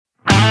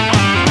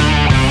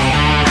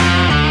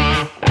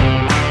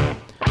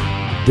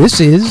This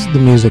is the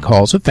Music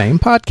Halls of Fame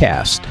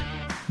podcast.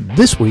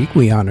 This week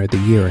we honor the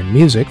year in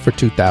music for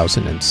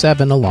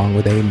 2007 along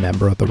with a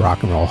member of the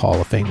Rock and Roll Hall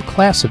of Fame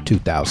class of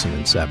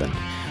 2007.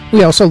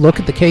 We also look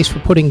at the case for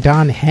putting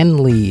Don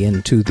Henley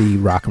into the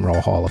Rock and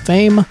Roll Hall of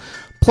Fame.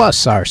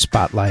 Plus, our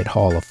Spotlight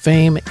Hall of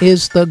Fame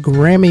is the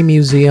Grammy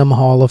Museum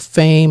Hall of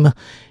Fame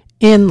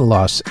in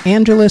Los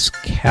Angeles,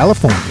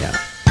 California.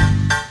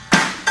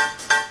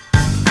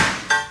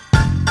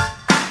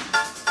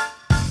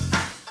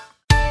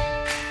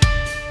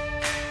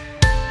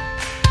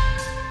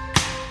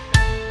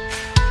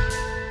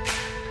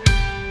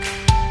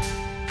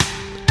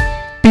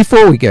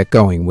 Before we get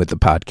going with the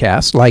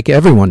podcast, like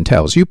everyone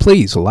tells you,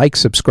 please like,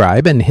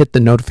 subscribe, and hit the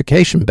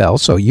notification bell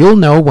so you'll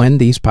know when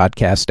these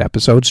podcast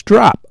episodes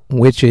drop,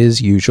 which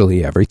is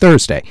usually every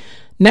Thursday.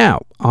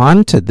 Now,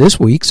 on to this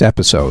week's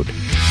episode.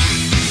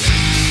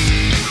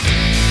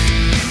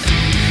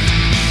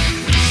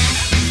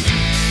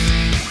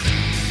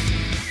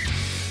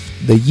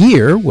 The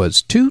year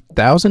was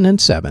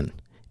 2007.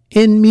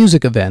 In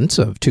music events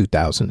of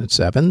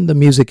 2007, the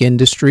music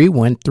industry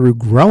went through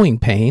growing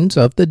pains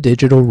of the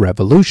digital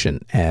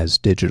revolution as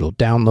digital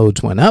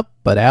downloads went up,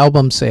 but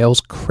album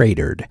sales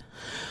cratered.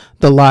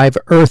 The Live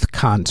Earth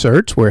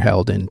concerts were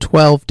held in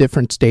 12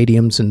 different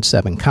stadiums in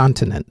 7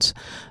 continents.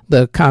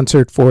 The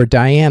concert for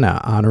Diana,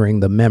 honoring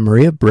the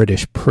memory of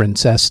British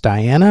Princess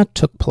Diana,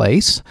 took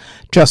place.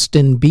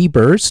 Justin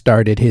Bieber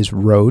started his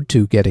road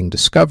to getting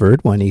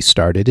discovered when he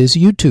started his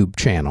YouTube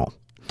channel.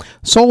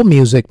 Soul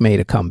music made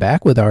a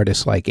comeback with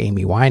artists like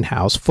Amy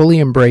Winehouse fully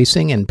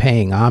embracing and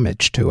paying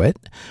homage to it.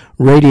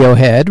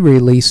 Radiohead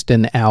released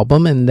an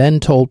album and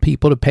then told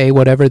people to pay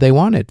whatever they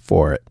wanted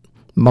for it.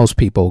 Most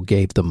people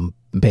gave the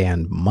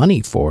band money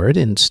for it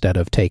instead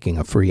of taking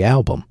a free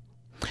album.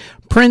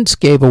 Prince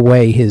gave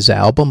away his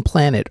album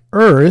Planet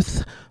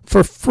Earth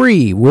for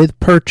free with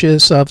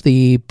purchase of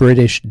the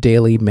British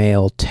Daily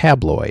Mail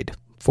tabloid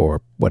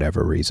for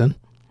whatever reason.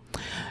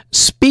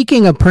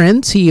 Speaking of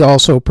Prince, he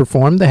also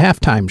performed the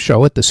halftime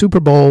show at the Super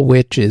Bowl,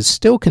 which is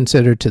still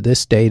considered to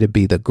this day to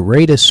be the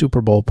greatest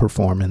Super Bowl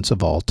performance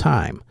of all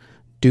time.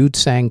 Dude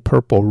sang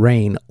Purple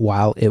Rain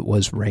while it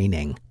was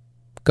raining.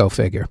 Go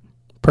figure.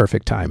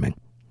 Perfect timing.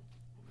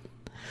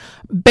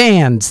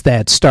 Bands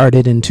that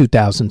started in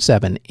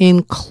 2007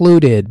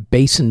 included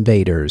Bass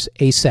Invaders,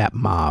 ASAP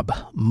Mob,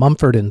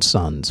 Mumford &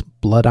 Sons,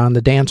 Blood on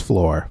the Dance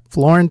Floor,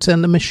 Florence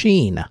and the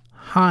Machine,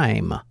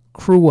 R.E.M,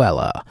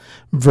 Cruella,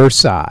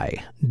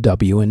 Versailles,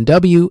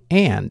 W&W,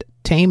 and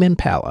Tame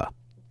Impala.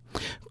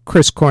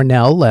 Chris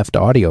Cornell left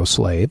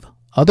Audioslave.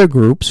 Other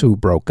groups who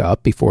broke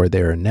up before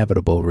their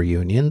inevitable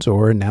reunions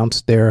or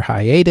announced their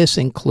hiatus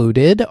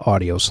included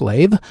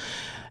Audioslave,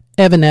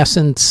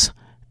 Evanescence,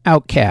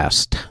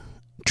 Outkast,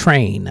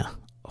 Train,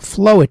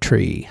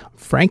 Floetry,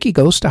 Frankie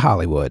Goes to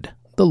Hollywood,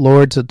 The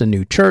Lords of the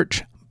New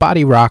Church,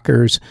 Body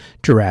Rockers,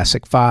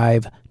 Jurassic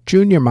 5,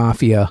 Junior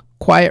Mafia,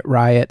 Quiet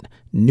Riot,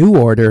 New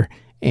Order,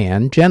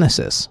 and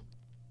Genesis.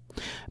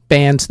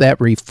 Bands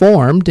that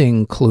reformed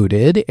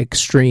included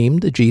Extreme,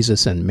 the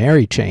Jesus and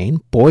Mary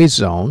Chain,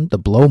 Boyzone, the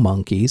Blow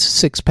Monkeys,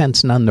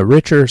 Sixpence None the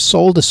Richer,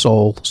 Soul to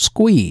Soul,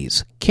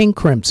 Squeeze, King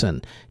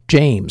Crimson,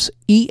 James,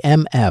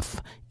 EMF,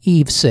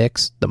 Eve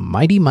 6, the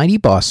Mighty Mighty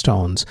Boss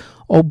Tones,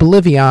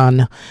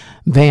 Oblivion,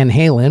 Van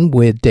Halen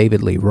with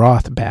David Lee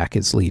Roth back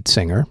as lead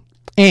singer,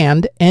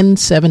 and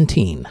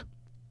N17.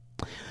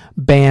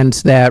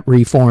 Bands that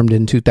reformed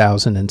in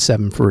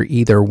 2007 for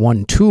either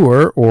one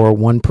tour or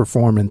one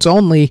performance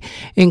only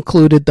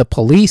included The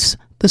Police,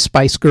 the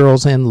Spice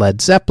Girls, and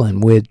Led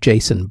Zeppelin, with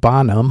Jason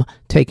Bonham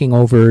taking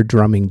over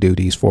drumming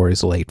duties for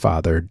his late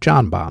father,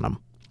 John Bonham.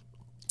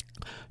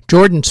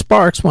 Jordan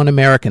Sparks won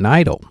American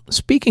Idol.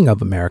 Speaking of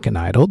American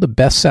Idol, the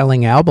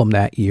best-selling album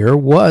that year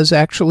was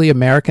actually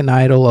American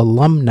Idol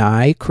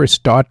alumni Chris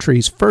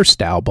Daughtry's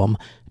first album,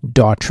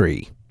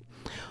 Daughtry.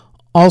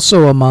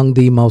 Also among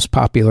the most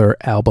popular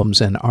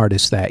albums and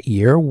artists that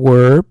year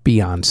were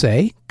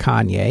Beyoncé,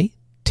 Kanye,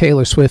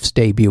 Taylor Swift's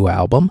debut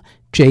album,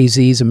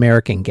 Jay-Z's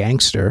American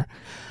Gangster,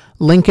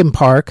 Linkin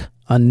Park,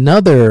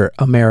 another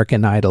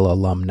American Idol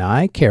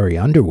alumni, Carrie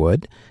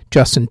Underwood,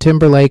 Justin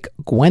Timberlake,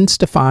 Gwen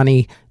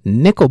Stefani,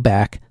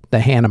 Nickelback, the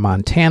Hannah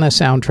Montana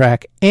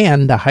soundtrack,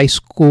 and the High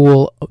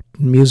School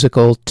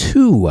Musical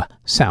 2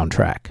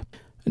 soundtrack.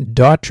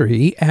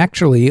 Daughtry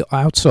actually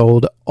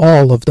outsold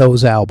all of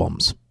those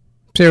albums.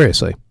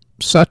 Seriously,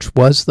 such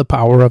was the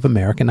power of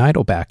American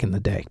Idol back in the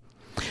day.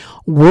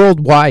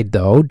 Worldwide,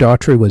 though,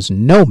 Daughtry was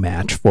no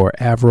match for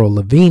Avril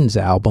Lavigne's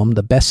album,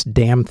 The Best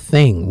Damn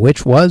Thing,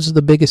 which was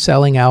the biggest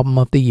selling album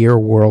of the year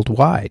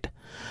worldwide.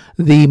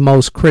 The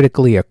most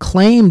critically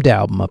acclaimed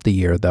album of the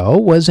year, though,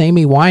 was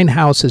Amy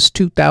Winehouse's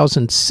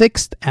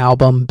 2006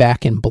 album,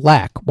 Back in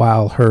Black,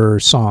 while her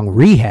song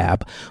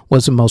Rehab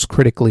was the most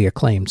critically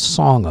acclaimed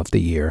song of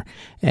the year,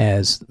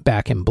 as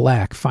Back in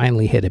Black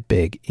finally hit it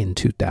big in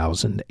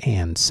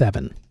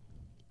 2007.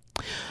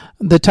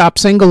 The top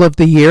single of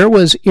the year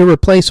was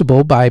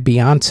Irreplaceable by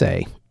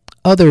Beyoncé.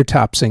 Other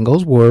top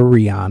singles were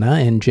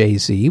Rihanna and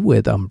Jay-Z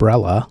with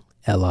Umbrella,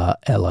 Ella,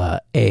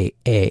 Ella,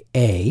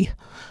 A.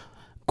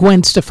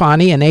 Gwen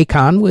Stefani and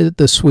Akon with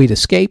The Sweet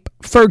Escape,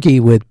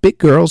 Fergie with Big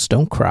Girls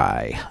Don't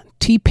Cry,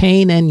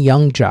 T-Pain and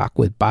Young Jock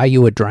with Buy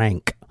You a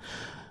Drank,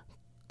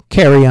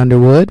 Carrie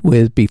Underwood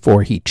with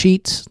Before He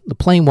Cheats, The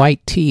Plain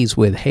White T's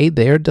with Hey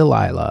There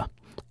Delilah,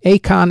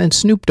 Akon and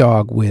Snoop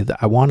Dogg with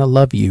I Wanna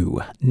Love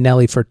You,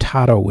 Nelly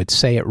Furtado with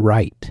Say It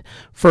Right,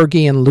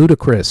 Fergie and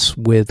Ludacris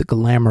with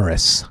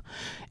Glamorous,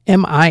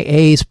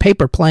 MIA's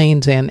Paper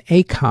Planes and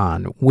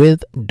Akon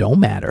with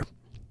Don't Matter.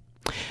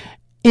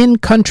 In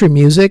country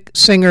music,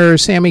 singer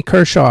Sammy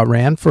Kershaw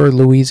ran for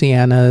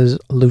Louisiana's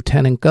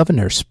lieutenant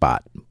governor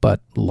spot,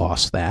 but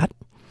lost that.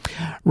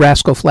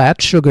 Rascal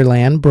Flatts,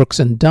 Sugarland, Brooks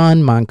and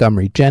Dunn,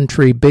 Montgomery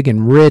Gentry, Big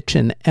and Rich,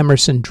 and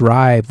Emerson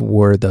Drive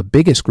were the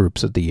biggest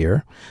groups of the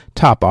year.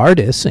 Top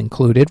artists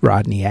included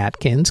Rodney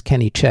Atkins,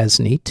 Kenny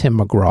Chesney, Tim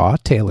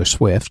McGraw, Taylor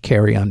Swift,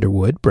 Carrie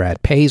Underwood,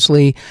 Brad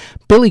Paisley,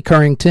 Billy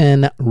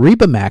Currington,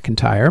 Reba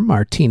McEntire,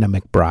 Martina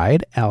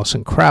McBride,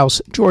 Alison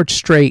Krauss, George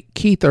Strait,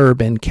 Keith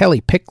Urban,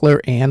 Kelly Pickler,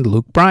 and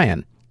Luke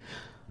Bryan.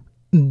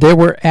 There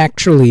were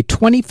actually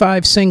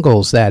 25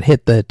 singles that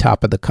hit the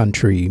top of the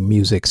country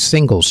music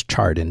singles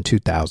chart in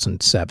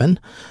 2007.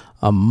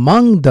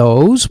 Among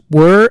those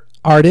were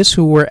artists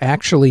who were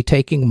actually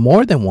taking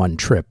more than one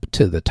trip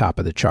to the top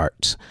of the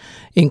charts,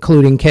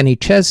 including Kenny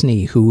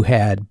Chesney, who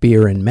had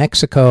Beer in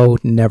Mexico,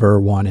 Never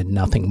Wanted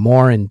Nothing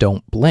More, and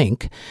Don't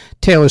Blink.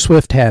 Taylor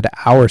Swift had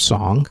Our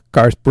Song.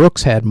 Garth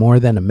Brooks had More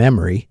Than a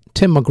Memory.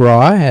 Tim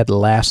McGraw had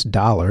Last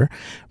Dollar.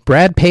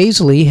 Brad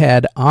Paisley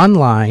had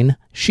Online,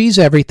 She's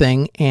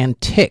Everything, and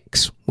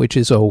Ticks, which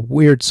is a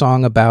weird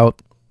song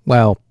about,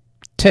 well,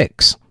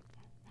 ticks.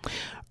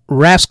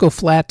 Rascal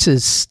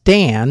Flatts'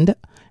 Stand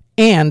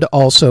and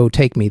also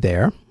Take Me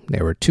There.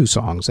 There were two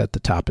songs at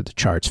the top of the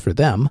charts for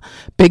them.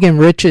 Big and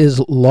Rich's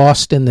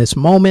Lost in This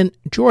Moment,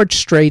 George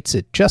Strait's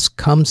It Just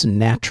Comes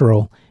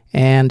Natural,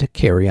 and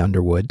Carrie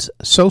Underwood's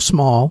So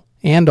Small,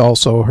 and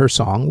also her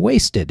song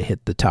Wasted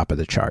hit the top of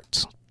the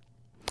charts.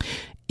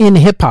 In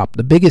hip-hop,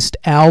 the biggest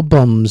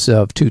albums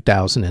of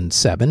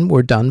 2007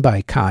 were done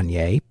by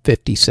Kanye,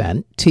 50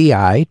 Cent,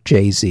 T.I.,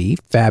 Jay-Z,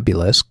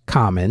 Fabulous,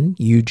 Common,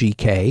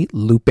 UGK,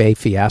 Lupe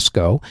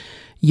Fiasco,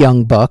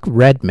 Young Buck,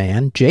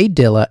 Redman, J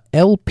Dilla,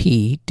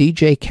 LP,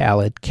 DJ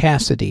Khaled,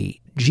 Cassidy,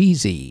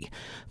 Jeezy,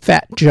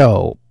 Fat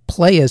Joe,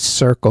 Playaz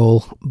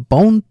Circle,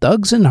 Bone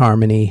Thugs and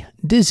Harmony,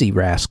 Dizzy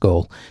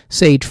Rascal,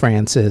 Sage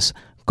Francis,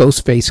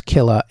 Ghostface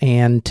Killah,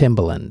 and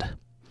Timbaland.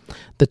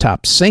 The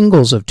top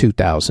singles of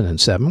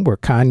 2007 were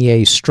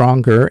Kanye's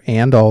Stronger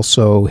and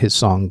also his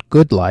song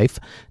Good Life,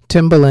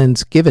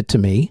 Timbaland's Give It To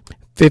Me,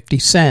 50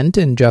 Cent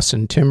and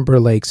Justin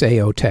Timberlake's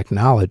AO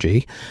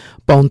Technology,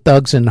 Bone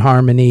Thugs and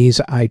Harmony's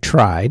I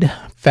Tried,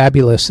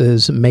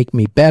 Fabulous's Make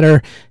Me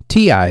Better,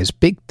 T.I.'s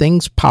Big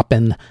Things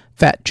Poppin',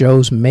 Fat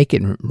Joe's Make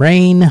It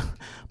Rain,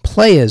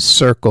 Playaz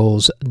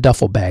Circle's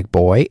Duffel Bag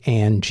Boy,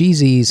 and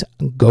Jeezy's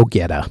Go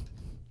Getta.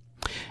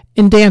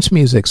 In dance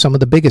music, some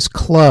of the biggest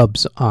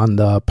clubs on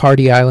the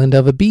party island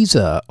of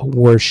Ibiza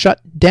were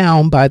shut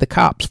down by the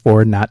cops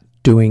for not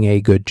doing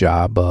a good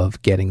job of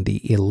getting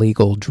the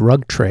illegal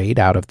drug trade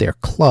out of their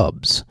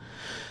clubs.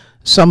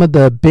 Some of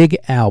the big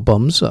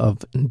albums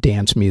of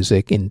dance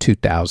music in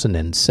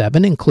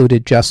 2007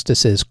 included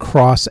Justice's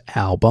Cross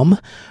album,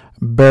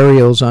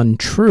 Burial's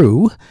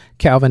Untrue,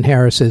 Calvin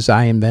Harris's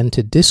I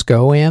Invented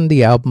Disco, and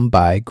the album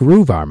by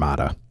Groove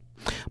Armada.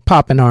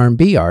 Pop and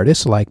R&B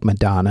artists like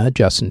Madonna,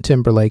 Justin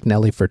Timberlake,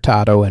 Nelly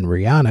Furtado, and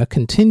Rihanna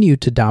continue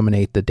to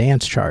dominate the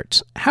dance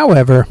charts.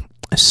 However,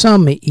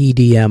 some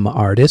EDM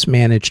artists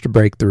managed to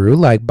break through,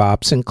 like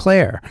Bob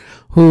Sinclair,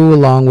 who,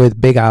 along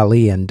with Big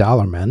Ali and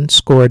Dollarman,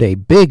 scored a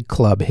big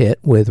club hit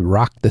with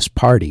Rock This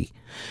Party.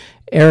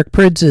 Eric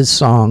Prydz'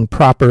 song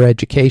Proper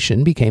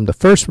Education became the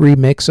first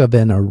remix of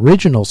an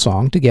original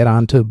song to get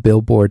onto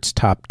Billboard's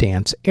Top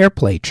Dance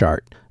Airplay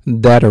chart.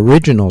 That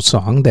original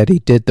song that he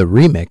did the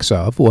remix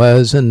of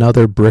was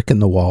Another Brick in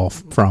the Wall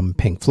from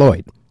Pink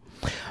Floyd.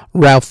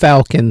 Ralph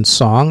Falcon's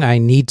song I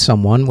Need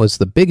Someone was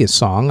the biggest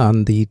song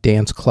on the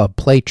Dance Club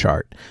Play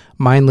chart.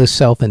 Mindless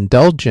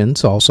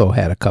Self-Indulgence also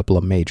had a couple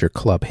of major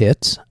club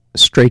hits,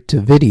 Straight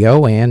to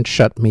Video and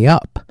Shut Me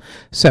Up.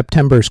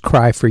 September's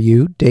Cry for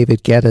You,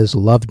 David Guetta's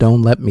Love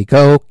Don't Let Me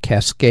Go,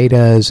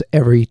 Cascada's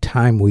Every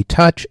Time We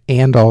Touch,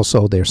 and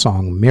also their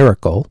song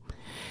Miracle.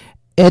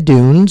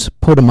 Edun's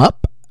Put 'Em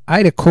Up,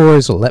 Ida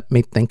Core's Let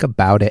Me Think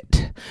About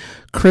It,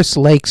 Chris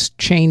Lake's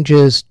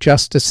Changes,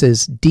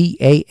 Justice's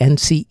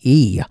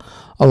DANCE,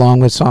 along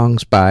with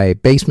songs by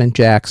Basement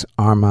Jaxx,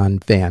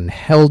 Armand Van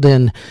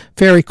Helden,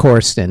 Ferry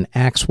Corsten,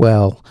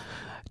 Axwell,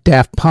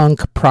 Daft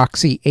Punk,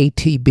 Proxy,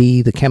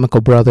 ATB, The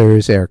Chemical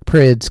Brothers, Eric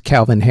Prydz,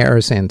 Calvin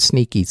Harris, and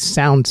Sneaky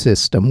Sound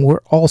System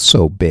were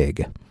also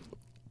big.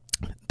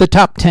 The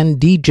top 10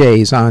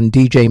 DJs on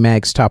DJ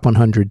Mag's Top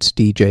 100's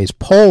DJs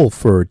poll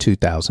for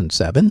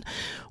 2007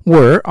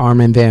 were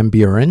Armin van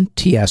Buuren,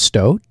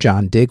 Tiesto,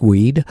 John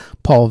Digweed,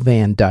 Paul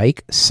Van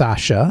Dyke,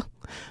 Sasha,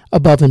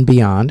 Above and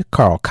Beyond,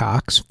 Carl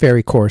Cox,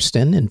 Ferry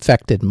Corsten,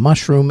 Infected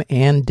Mushroom,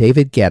 and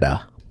David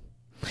Guetta.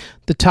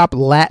 The top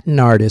Latin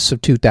artists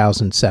of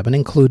 2007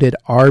 included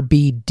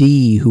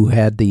RBD, who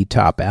had the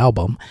top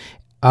album,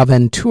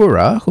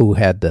 Aventura, who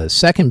had the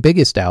second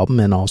biggest album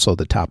and also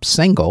the top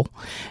single,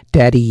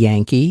 Daddy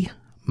Yankee,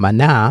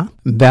 Maná,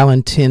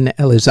 Valentin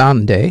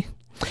Elizalde,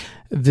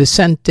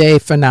 Vicente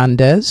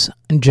Fernandez,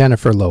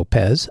 Jennifer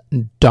Lopez,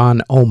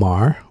 Don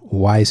Omar,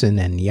 Wisin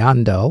and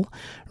Yandel,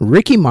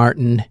 Ricky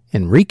Martin,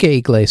 Enrique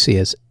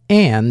Iglesias,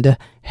 and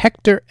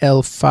Hector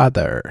El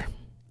Father.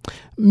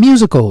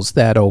 Musicals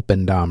that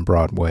opened on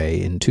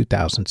Broadway in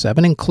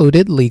 2007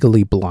 included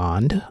Legally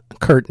Blonde,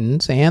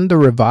 Curtains, and the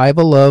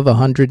revival of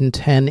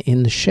 110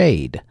 in the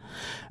Shade.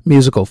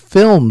 Musical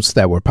films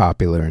that were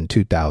popular in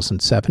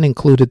 2007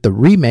 included the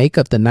remake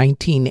of the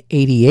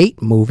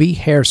 1988 movie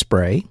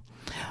Hairspray,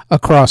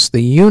 Across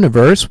the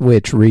Universe,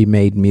 which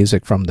remade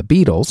music from the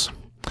Beatles,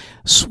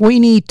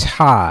 Sweeney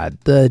Todd,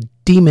 the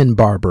Demon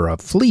Barber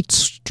of Fleet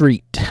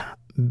Street,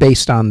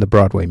 based on the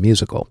Broadway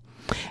musical,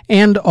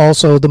 and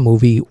also the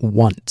movie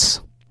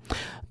Once.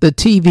 The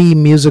TV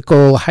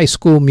musical High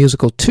School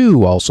Musical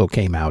 2 also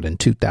came out in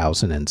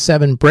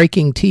 2007,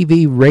 breaking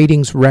TV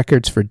ratings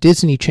records for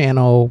Disney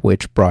Channel,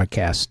 which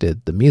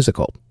broadcasted the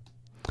musical.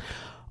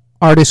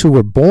 Artists who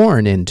were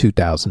born in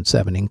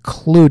 2007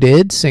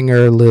 included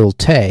singer Lil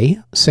Tay,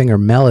 singer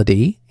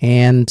Melody,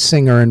 and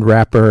singer and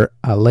rapper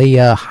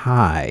Aliyah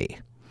High.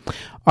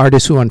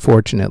 Artists who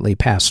unfortunately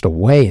passed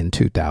away in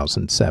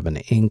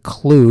 2007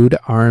 include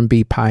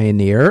R&B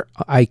pioneer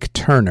Ike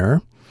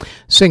Turner,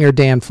 singer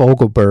Dan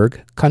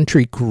Fogelberg,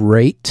 country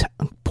great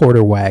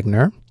Porter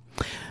Wagner,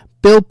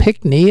 Bill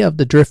Pickney of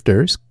the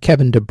Drifters,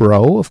 Kevin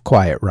DuBrow of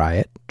Quiet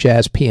Riot,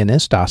 jazz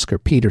pianist Oscar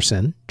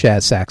Peterson,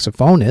 jazz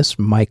saxophonist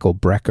Michael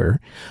Brecker,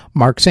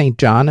 Mark St.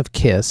 John of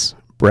Kiss,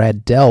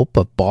 Brad Delp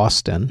of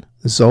Boston,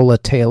 Zola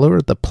Taylor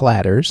of the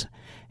Platters,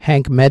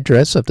 Hank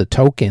Medress of the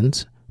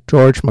Tokens,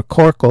 George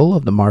McCorkle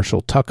of the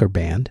Marshall Tucker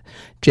Band,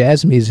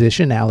 jazz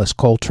musician Alice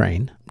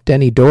Coltrane,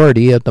 Denny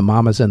Doherty of the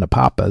Mamas and the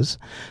Papas,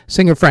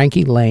 singer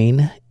Frankie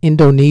Lane,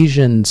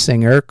 Indonesian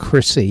singer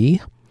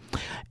Chrissy,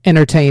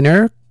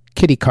 entertainer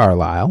Kitty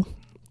Carlisle,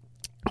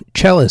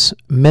 cellist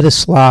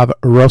Miroslav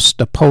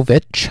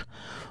Rostapovich,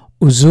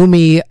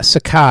 Uzumi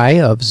Sakai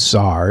of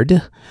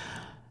Zard,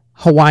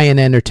 Hawaiian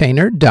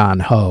entertainer Don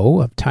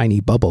Ho of Tiny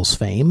Bubbles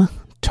fame,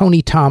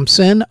 Tony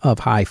Thompson of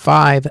High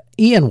Five,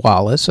 Ian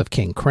Wallace of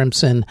King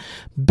Crimson,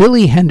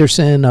 Billy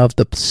Henderson of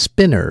the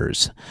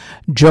Spinners,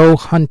 Joe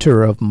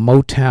Hunter of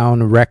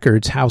Motown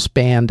Records house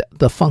band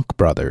The Funk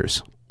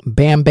Brothers,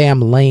 Bam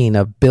Bam Lane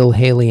of Bill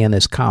Haley and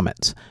His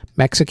Comets,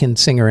 Mexican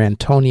singer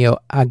Antonio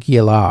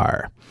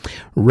Aguilar,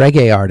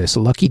 reggae artist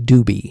Lucky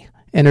Dube,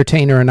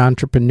 entertainer and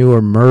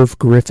entrepreneur Merv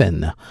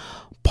Griffin,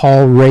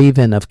 Paul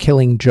Raven of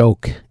Killing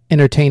Joke,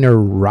 entertainer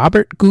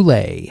Robert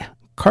Goulet,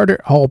 Carter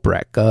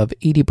Albrecht of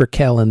Edie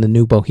Brickell and the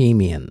New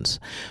Bohemians,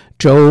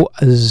 Joe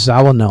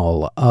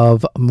Zawinul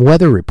of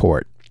Weather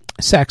Report,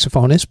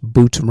 saxophonist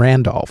Boots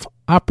Randolph,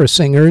 opera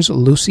singers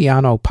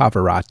Luciano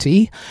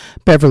Pavarotti,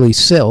 Beverly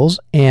Sills,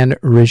 and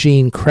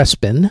Regine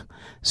Crespin,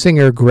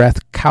 singer Greth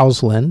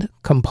Kausland,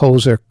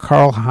 composer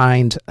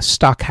Karl-Heinz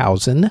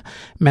Stockhausen,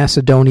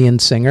 Macedonian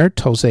singer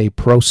Toze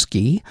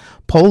Proski,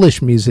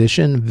 Polish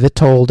musician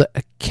Witold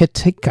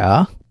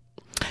Kityka,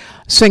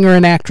 singer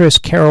and actress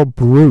Carol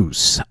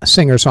Bruce,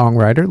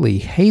 singer-songwriter Lee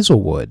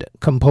Hazelwood,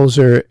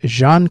 composer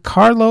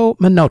Giancarlo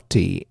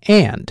Menotti,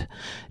 and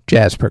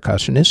jazz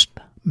percussionist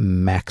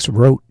Max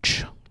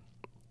Roach.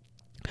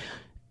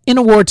 In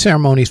award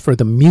ceremonies for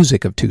the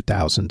music of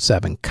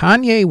 2007,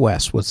 Kanye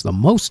West was the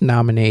most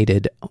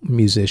nominated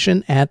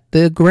musician at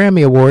the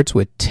Grammy Awards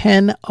with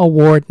 10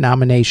 award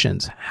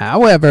nominations.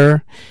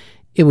 However,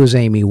 it was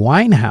Amy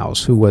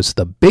Winehouse who was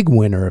the big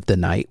winner of the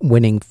night,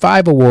 winning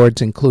 5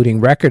 awards, including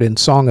Record and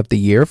Song of the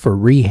Year for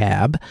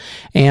Rehab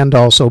and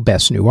also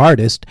Best New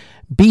Artist,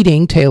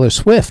 beating Taylor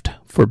Swift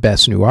for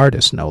Best New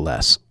Artist, no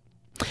less.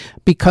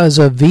 Because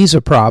of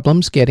visa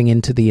problems getting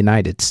into the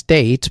United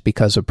States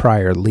because of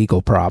prior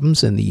legal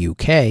problems in the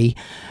UK,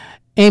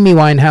 Amy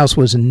Winehouse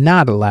was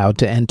not allowed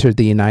to enter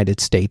the United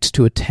States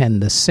to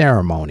attend the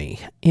ceremony.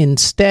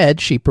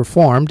 Instead, she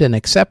performed and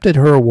accepted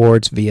her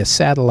awards via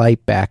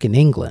satellite back in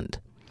England.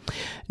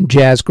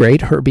 Jazz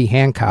great Herbie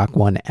Hancock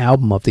won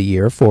Album of the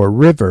Year for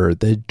River,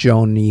 the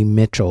Joni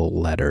Mitchell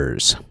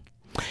Letters.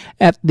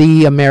 At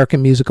the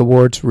American Music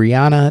Awards,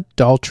 Rihanna,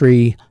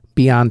 Daltrey,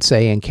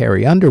 Beyoncé, and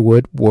Carrie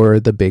Underwood were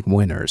the big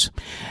winners.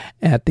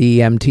 At the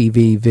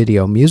MTV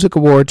Video Music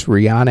Awards,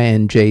 Rihanna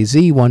and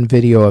Jay-Z won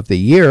Video of the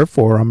Year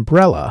for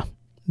Umbrella.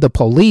 The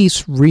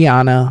Police,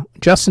 Rihanna,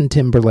 Justin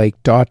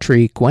Timberlake,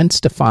 Daughtry, Gwen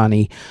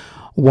Stefani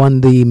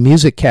won the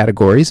music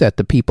categories at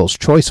the People's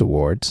Choice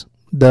Awards.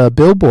 The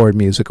Billboard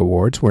Music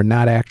Awards were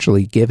not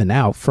actually given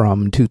out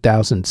from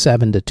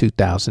 2007 to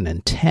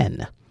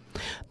 2010.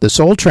 The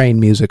Soul Train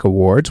Music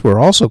Awards were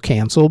also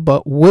canceled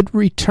but would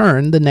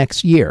return the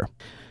next year.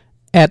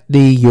 At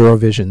the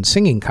Eurovision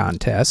Singing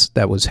Contest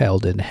that was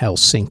held in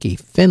Helsinki,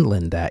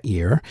 Finland that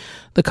year,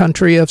 the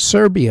country of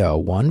Serbia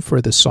won for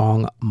the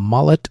song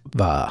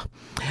Molitva.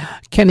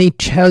 Kenny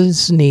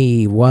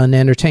Chesney won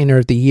Entertainer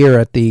of the Year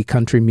at the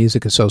Country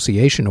Music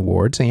Association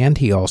Awards, and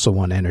he also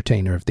won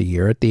Entertainer of the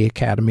Year at the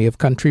Academy of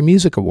Country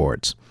Music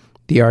Awards.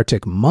 The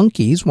Arctic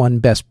Monkeys won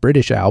Best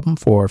British Album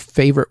for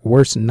Favorite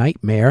Worst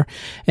Nightmare,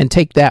 and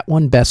Take That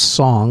won Best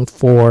Song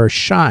for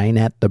Shine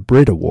at the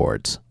Brit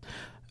Awards.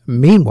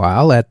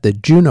 Meanwhile, at the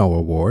Juno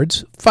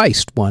Awards,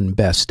 Feist won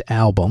Best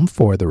Album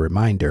for The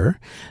Reminder.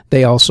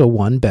 They also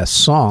won Best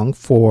Song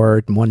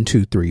for 1,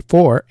 2, 3,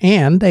 4,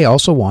 and they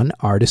also won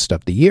Artist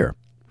of the Year.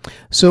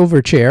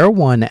 Silverchair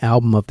won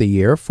Album of the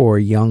Year for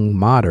Young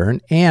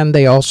Modern, and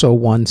they also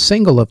won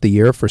Single of the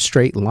Year for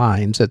Straight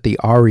Lines at the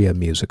ARIA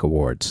Music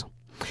Awards.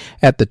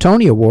 At the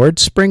Tony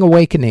Awards, Spring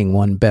Awakening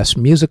won Best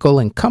Musical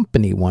and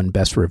Company won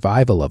Best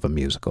Revival of a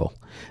Musical.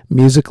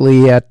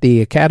 Musically at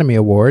the Academy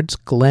Awards,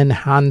 Glenn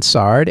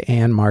Hansard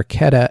and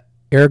Marketa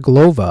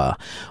Erglova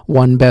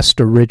won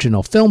Best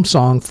Original Film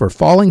Song for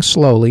Falling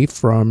Slowly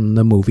from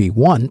the movie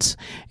Once,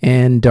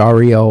 and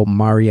Dario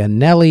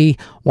Marianelli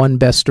won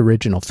Best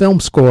Original Film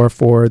Score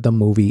for the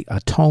movie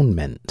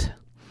Atonement.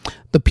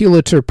 The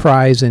Pulitzer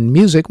Prize in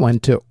Music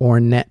went to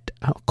Ornette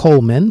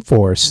Coleman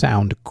for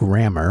Sound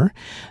Grammar.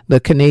 The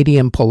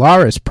Canadian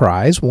Polaris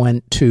Prize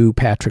went to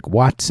Patrick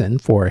Watson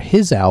for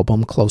his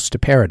album Close to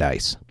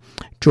Paradise.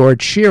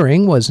 George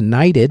Shearing was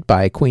knighted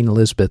by Queen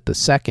Elizabeth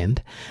II.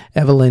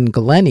 Evelyn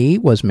Glennie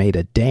was made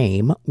a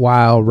dame,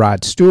 while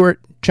Rod Stewart,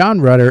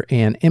 John Rutter,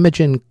 and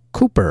Imogen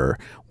Cooper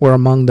were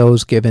among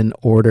those given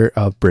Order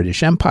of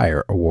British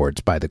Empire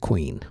awards by the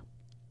Queen.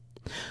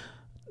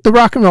 The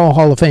Rock and Roll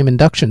Hall of Fame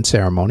induction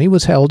ceremony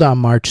was held on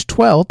March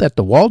 12th at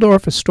the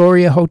Waldorf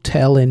Astoria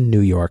Hotel in New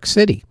York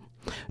City.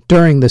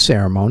 During the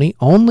ceremony,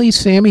 only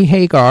Sammy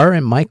Hagar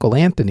and Michael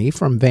Anthony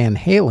from Van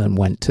Halen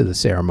went to the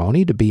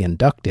ceremony to be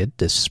inducted,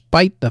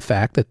 despite the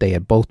fact that they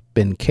had both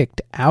been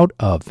kicked out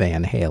of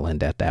Van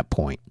Halen at that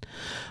point.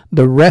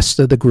 The rest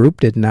of the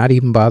group did not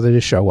even bother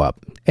to show up.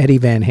 Eddie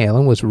Van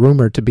Halen was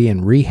rumored to be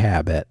in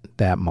rehab at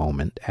that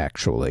moment,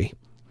 actually.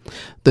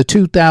 The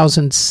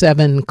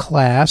 2007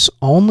 class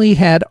only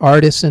had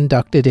artists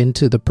inducted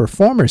into the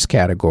performers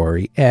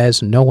category,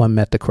 as no one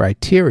met the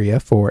criteria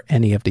for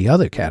any of the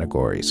other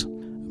categories.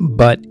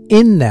 But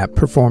in that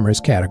performers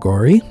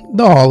category,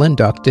 the Hall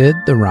inducted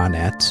the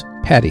Ronettes,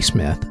 Patti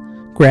Smith,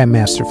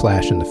 Grandmaster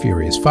Flash and the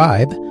Furious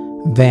Five,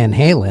 Van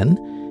Halen,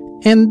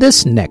 and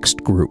this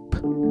next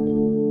group.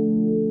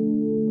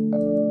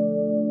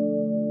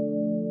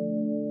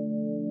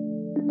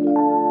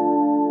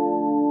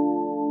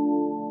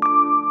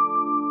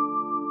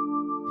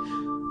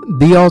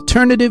 The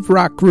alternative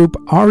rock group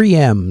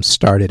R.E.M.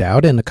 started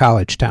out in the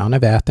college town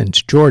of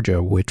Athens,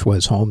 Georgia, which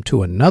was home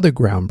to another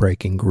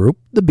groundbreaking group,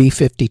 the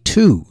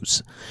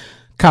B-52s.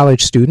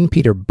 College student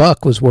Peter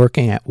Buck was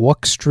working at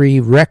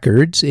Wuxtree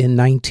Records in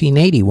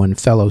 1980 when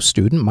fellow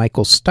student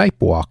Michael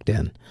Stipe walked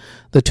in.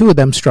 The two of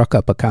them struck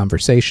up a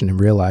conversation and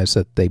realized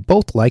that they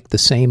both liked the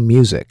same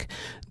music.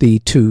 The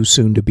two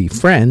soon-to-be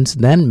friends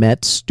then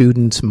met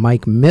students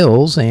Mike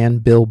Mills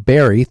and Bill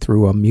Berry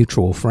through a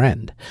mutual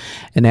friend.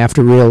 And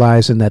after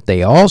realizing that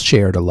they all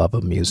shared a love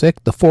of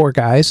music, the four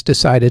guys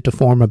decided to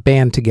form a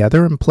band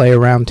together and play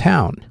around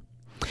town.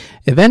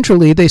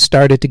 Eventually, they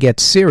started to get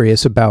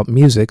serious about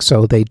music,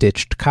 so they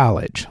ditched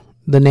college.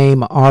 The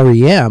name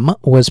R.E.M.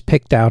 was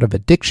picked out of a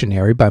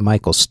dictionary by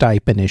Michael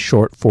Stipe and is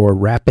short for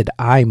Rapid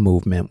Eye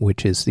Movement,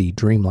 which is the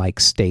dreamlike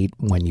state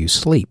when you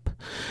sleep.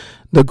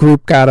 The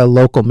group got a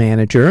local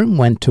manager and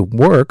went to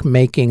work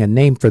making a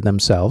name for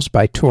themselves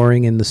by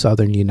touring in the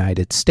southern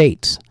United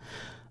States.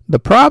 The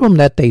problem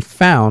that they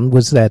found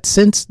was that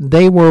since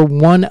they were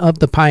one of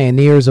the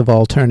pioneers of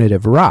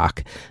alternative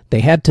rock, they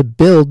had to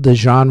build the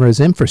genre's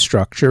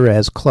infrastructure,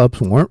 as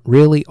clubs weren't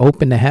really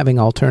open to having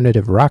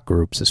alternative rock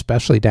groups,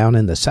 especially down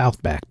in the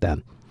South back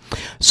then.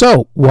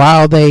 So,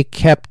 while they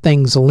kept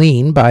things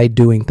lean by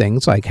doing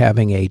things like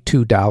having a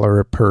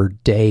 $2 per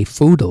day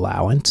food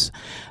allowance,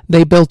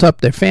 they built up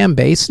their fan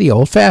base the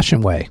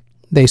old-fashioned way.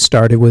 They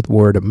started with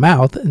word of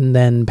mouth and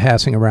then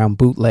passing around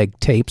bootleg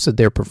tapes of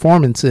their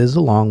performances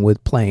along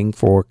with playing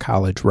for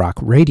college rock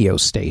radio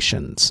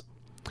stations.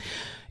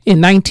 In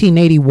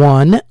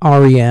 1981,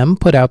 R.E.M.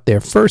 put out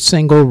their first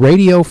single,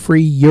 Radio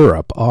Free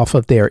Europe, off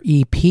of their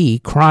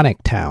EP,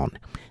 Chronic Town.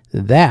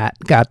 That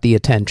got the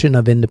attention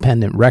of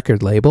independent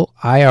record label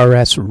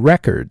IRS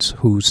Records,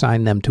 who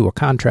signed them to a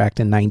contract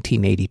in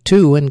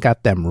 1982 and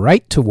got them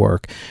right to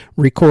work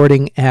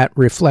recording at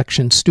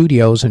Reflection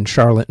Studios in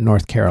Charlotte,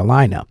 North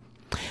Carolina.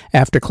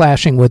 After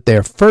clashing with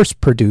their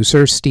first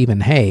producer,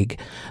 Stephen Hague,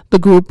 the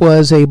group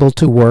was able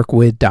to work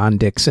with Don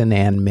Dixon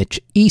and Mitch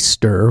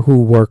Easter,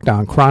 who worked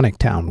on Chronic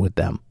Town with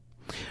them.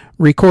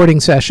 Recording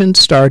sessions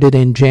started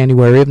in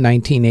January of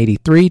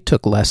 1983,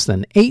 took less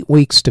than 8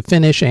 weeks to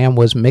finish, and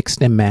was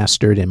mixed and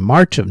mastered in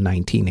March of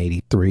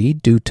 1983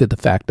 due to the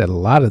fact that a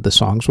lot of the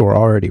songs were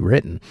already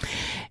written.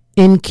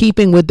 In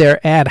keeping with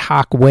their ad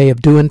hoc way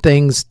of doing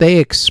things, they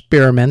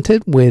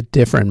experimented with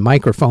different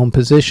microphone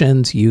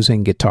positions,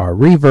 using guitar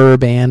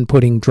reverb, and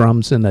putting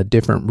drums in a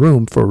different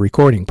room for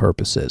recording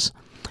purposes.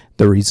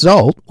 The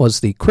result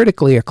was the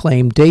critically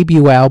acclaimed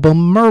debut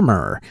album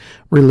Murmur,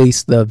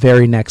 released the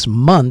very next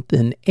month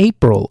in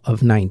April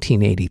of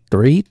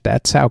 1983.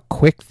 That's how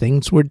quick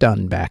things were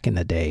done back in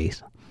the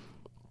days.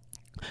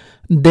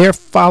 Their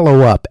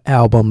follow-up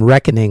album,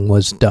 Reckoning,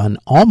 was done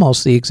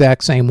almost the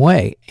exact same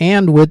way,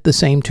 and with the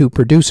same two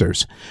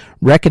producers.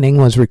 Reckoning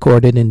was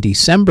recorded in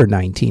December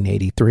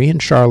 1983 in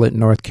Charlotte,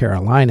 North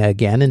Carolina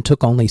again, and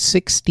took only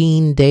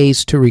 16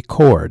 days to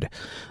record.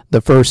 The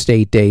first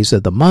 8 days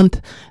of the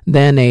month,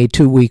 then a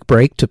 2-week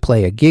break to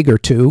play a gig or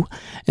two,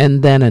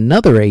 and then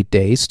another 8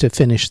 days to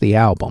finish the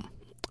album.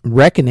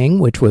 Reckoning,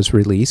 which was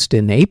released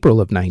in April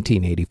of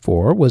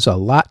 1984, was a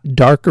lot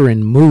darker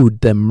in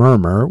mood than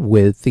Murmur,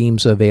 with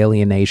themes of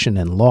alienation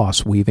and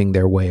loss weaving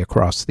their way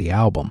across the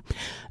album.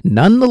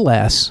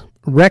 Nonetheless,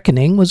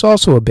 Reckoning was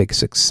also a big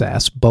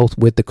success, both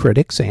with the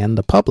critics and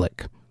the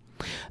public.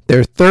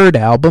 Their third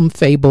album,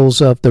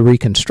 Fables of the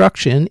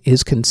Reconstruction,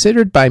 is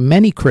considered by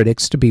many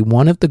critics to be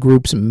one of the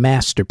group's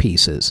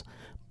masterpieces,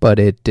 but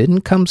it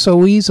didn't come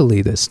so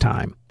easily this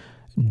time.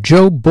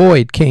 Joe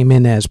Boyd came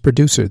in as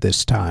producer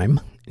this time.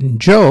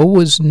 Joe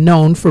was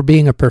known for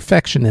being a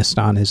perfectionist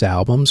on his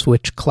albums,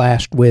 which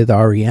clashed with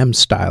R.E.M's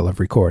style of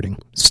recording.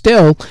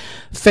 Still,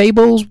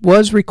 Fables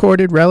was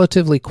recorded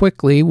relatively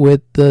quickly,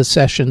 with the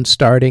session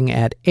starting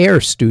at Air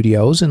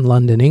Studios in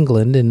London,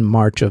 England in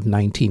March of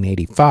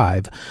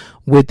 1985,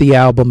 with the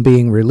album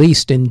being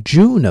released in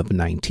June of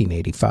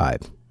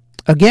 1985.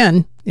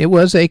 Again, it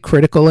was a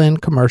critical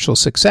and commercial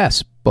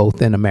success,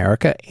 both in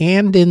America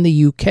and in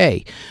the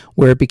UK,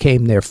 where it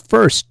became their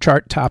first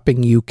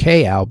chart-topping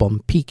UK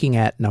album, peaking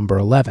at number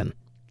 11.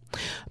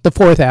 The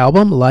fourth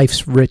album,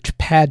 Life's Rich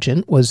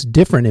Pageant, was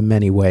different in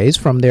many ways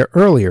from their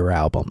earlier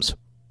albums.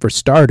 For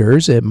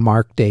starters, it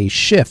marked a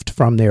shift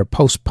from their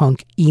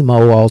post-punk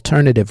emo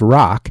alternative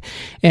rock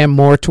and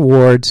more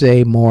towards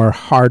a more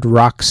hard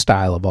rock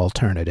style of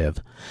alternative.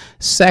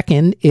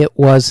 Second, it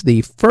was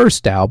the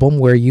first album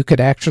where you could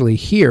actually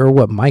hear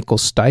what Michael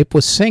Stipe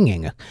was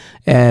singing,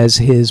 as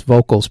his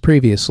vocals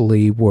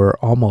previously were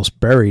almost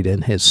buried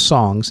in his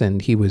songs,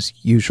 and he was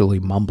usually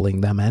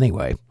mumbling them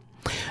anyway.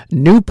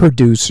 New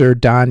producer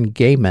Don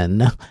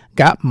Gaiman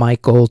got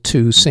Michael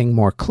to sing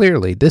more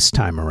clearly this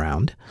time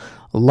around.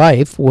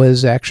 Life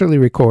was actually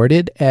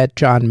recorded at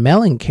John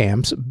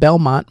Mellencamp's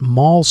Belmont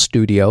Mall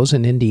Studios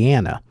in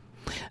Indiana.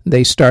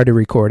 They started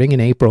recording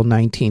in April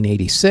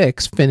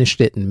 1986, finished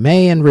it in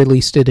May, and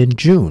released it in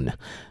June.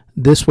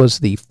 This was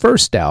the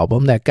first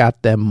album that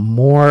got them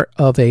more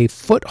of a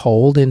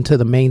foothold into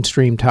the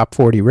mainstream top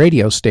 40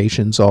 radio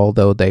stations,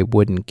 although they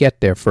wouldn't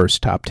get their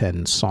first top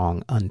 10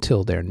 song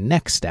until their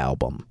next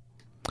album.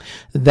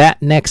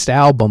 That next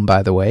album,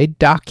 by the way,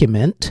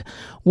 Document,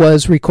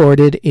 was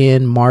recorded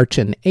in March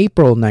and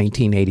April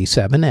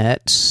 1987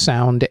 at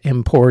Sound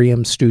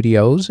Emporium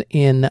Studios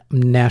in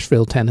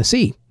Nashville,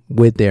 Tennessee,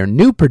 with their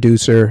new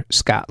producer,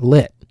 Scott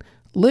Litt.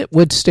 Litt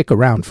would stick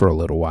around for a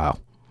little while.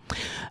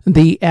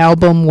 The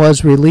album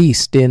was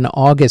released in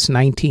August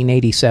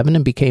 1987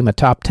 and became a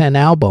top 10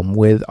 album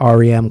with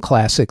R.E.M.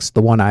 classics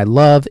The One I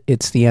Love,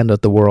 It's the End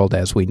of the World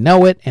as We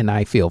Know It, and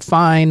I Feel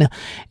Fine,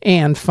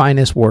 and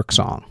Finest Work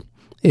Song.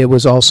 It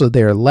was also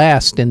their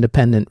last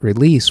independent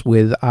release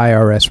with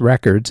IRS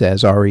Records,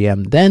 as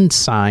R.E.M. then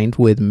signed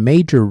with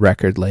major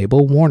record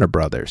label Warner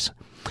Brothers.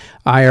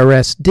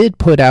 IRS did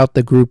put out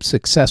the group's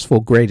successful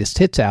greatest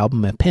hits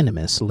album,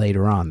 Eponymous,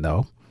 later on,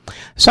 though.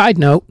 Side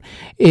note,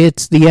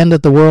 It's the End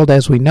of the World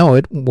as We Know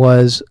It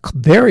was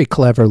very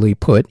cleverly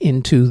put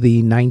into the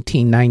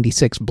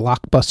 1996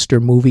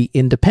 blockbuster movie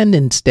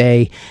Independence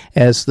Day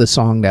as the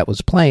song that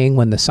was playing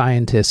when the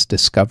scientists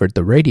discovered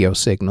the radio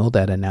signal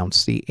that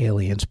announced the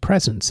aliens'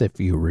 presence, if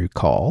you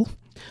recall.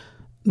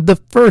 The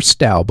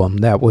first album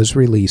that was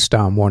released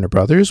on Warner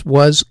Brothers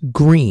was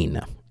Green.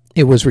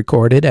 It was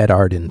recorded at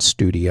Arden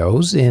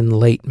Studios in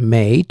late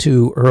May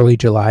to early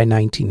July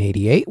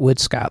 1988 with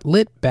Scott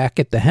Litt back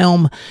at the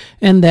helm,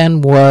 and then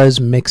was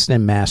mixed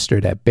and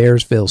mastered at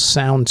Bearsville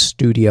Sound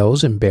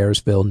Studios in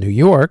Bearsville, New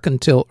York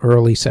until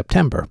early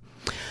September.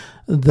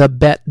 The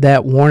bet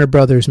that Warner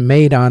Brothers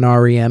made on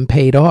R.E.M.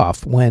 paid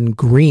off when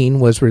Green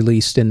was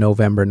released in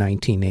November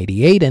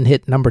 1988 and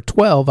hit number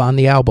 12 on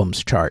the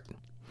albums chart.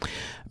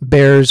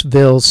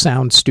 Bearsville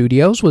Sound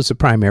Studios was the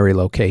primary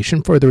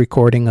location for the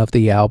recording of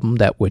the album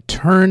that would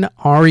turn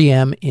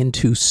R.E.M.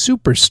 into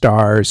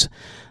superstars.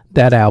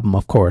 That album,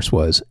 of course,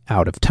 was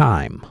Out of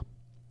Time.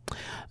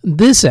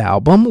 This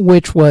album,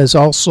 which was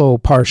also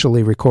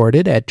partially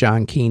recorded at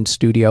John Keane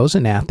Studios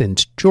in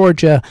Athens,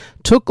 Georgia,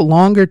 took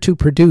longer to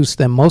produce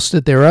than most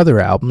of their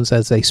other albums,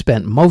 as they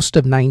spent most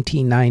of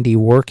 1990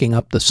 working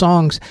up the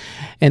songs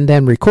and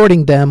then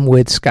recording them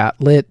with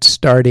Scott Litt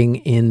starting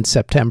in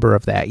September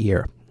of that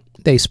year.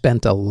 They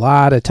spent a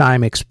lot of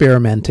time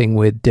experimenting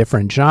with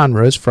different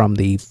genres, from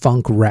the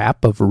funk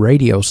rap of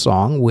Radio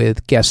Song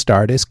with guest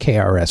artist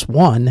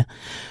KRS-One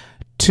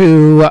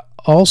to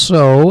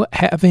also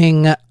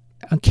having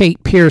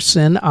Kate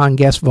Pearson on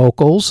guest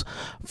vocals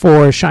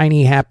for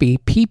Shiny Happy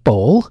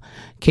People,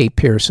 Kate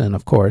Pearson,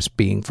 of course,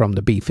 being from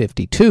the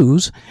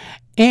B-52s,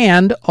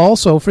 and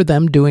also for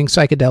them doing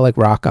psychedelic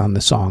rock on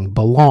the song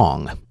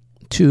Belong.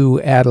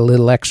 To add a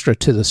little extra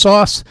to the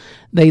sauce,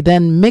 they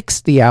then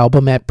mixed the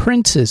album at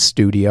Prince's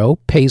studio,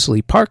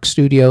 Paisley Park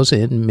Studios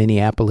in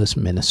Minneapolis,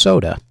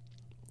 Minnesota.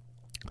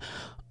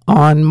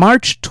 On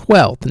March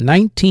 12,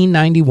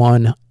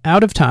 1991,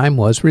 Out of Time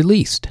was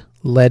released.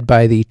 Led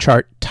by the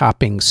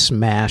chart-topping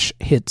smash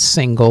hit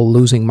single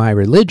Losing My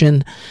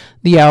Religion,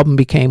 the album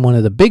became one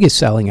of the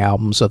biggest-selling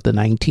albums of the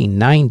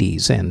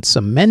 1990s and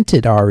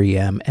cemented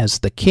R.E.M. as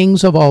the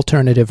kings of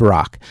alternative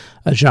rock,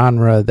 a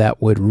genre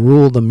that would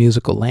rule the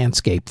musical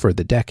landscape for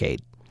the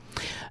decade.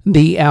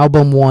 The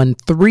album won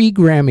 3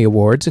 Grammy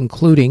Awards,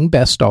 including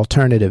Best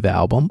Alternative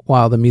Album,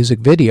 while the music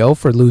video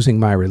for Losing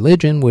My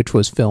Religion, which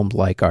was filmed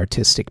like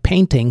artistic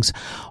paintings,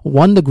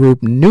 won the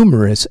group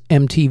numerous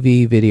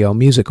MTV Video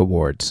Music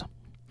Awards.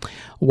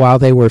 While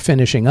they were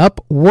finishing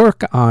up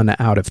work on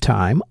Out of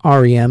Time,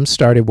 R.E.M.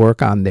 started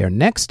work on their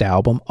next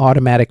album,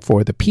 Automatic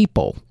for the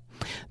People.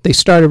 They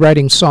started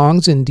writing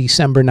songs in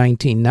December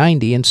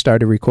 1990 and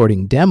started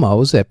recording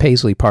demos at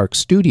Paisley Park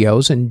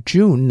Studios in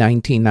June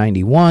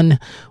 1991,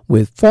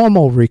 with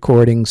formal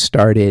recordings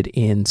started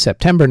in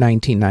September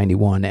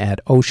 1991 at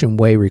Ocean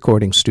Way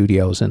Recording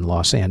Studios in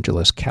Los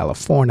Angeles,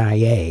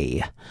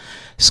 California.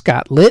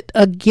 Scott Litt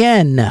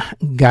again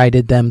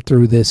guided them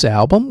through this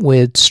album,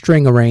 with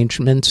string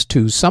arrangements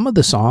to some of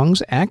the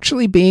songs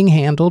actually being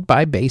handled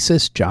by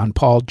bassist John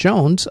Paul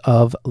Jones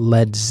of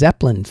Led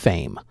Zeppelin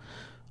fame.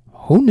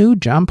 Who knew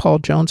John Paul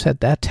Jones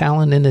had that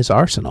talent in his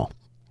arsenal?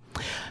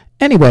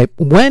 Anyway,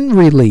 when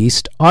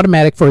released,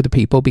 Automatic for the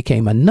People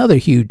became another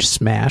huge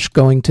smash,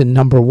 going to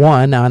number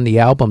 1 on the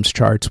albums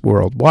charts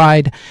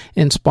worldwide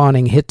and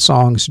spawning hit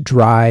songs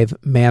Drive,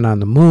 Man on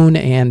the Moon,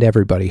 and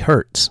Everybody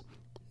Hurts.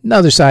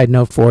 Another side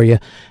note for you,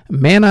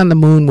 Man on the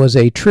Moon was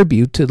a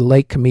tribute to the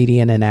late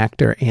comedian and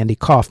actor Andy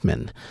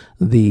Kaufman.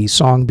 The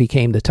song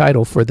became the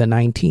title for the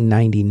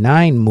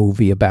 1999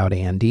 movie about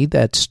Andy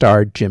that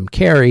starred Jim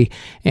Carrey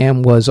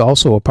and was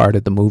also a part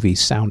of the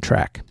movie's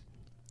soundtrack.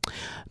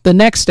 The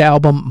next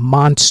album,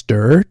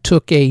 Monster,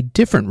 took a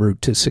different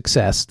route to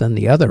success than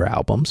the other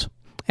albums.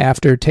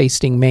 After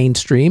tasting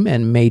mainstream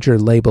and major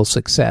label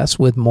success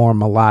with more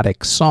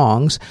melodic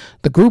songs,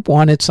 the group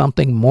wanted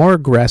something more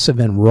aggressive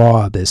and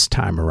raw this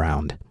time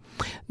around.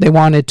 They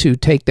wanted to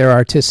take their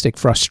artistic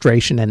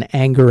frustration and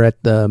anger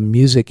at the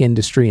music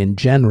industry in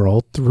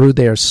general through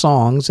their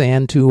songs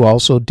and to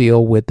also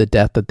deal with the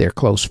death of their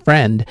close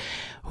friend,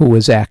 who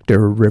was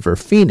actor River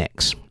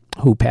Phoenix,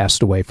 who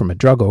passed away from a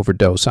drug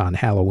overdose on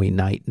Halloween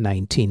night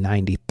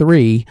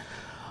 1993,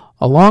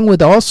 along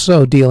with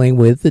also dealing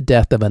with the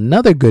death of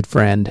another good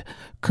friend,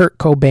 Kurt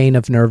Cobain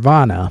of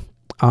Nirvana,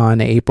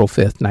 on April 5,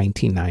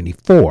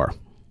 1994.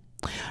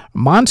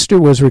 Monster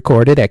was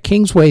recorded at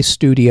Kingsway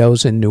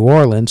Studios in New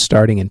Orleans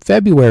starting in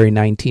February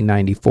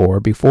 1994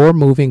 before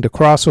moving to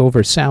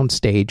Crossover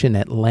Soundstage in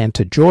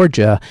Atlanta,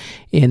 Georgia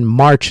in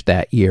March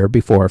that year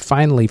before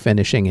finally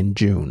finishing in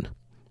June.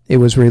 It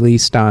was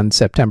released on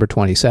September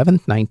 27,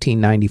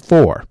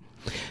 1994.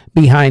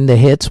 Behind the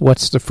hits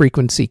What's the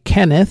Frequency,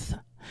 Kenneth,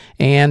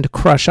 and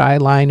Crush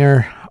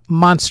Eyeliner,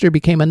 Monster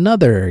became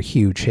another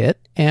huge hit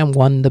and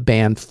won the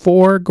band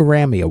 4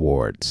 Grammy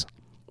Awards.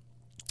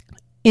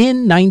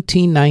 In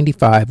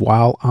 1995,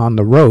 while on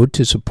the road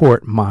to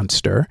support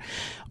Monster,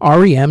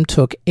 R.E.M.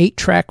 took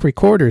 8-track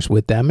recorders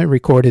with them and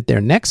recorded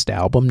their next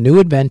album, New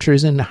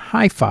Adventures in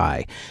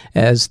Hi-Fi,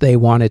 as they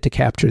wanted to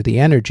capture the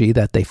energy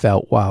that they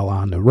felt while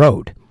on the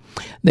road.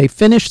 They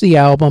finished the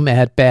album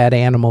at Bad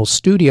Animals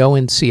Studio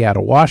in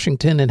Seattle,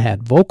 Washington, and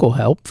had vocal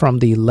help from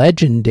the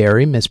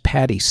legendary Miss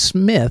Patti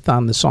Smith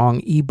on the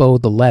song Ebo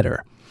the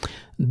Letter.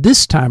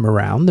 This time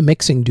around, the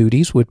mixing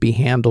duties would be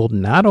handled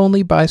not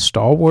only by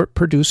stalwart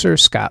producer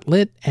Scott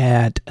Litt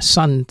at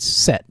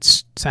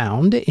Sunset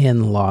Sound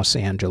in Los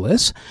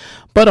Angeles,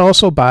 but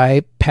also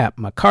by Pat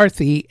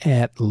McCarthy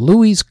at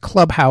Louis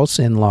Clubhouse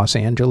in Los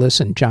Angeles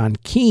and John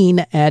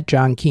Keane at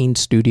John Keane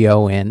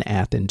Studio in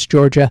Athens,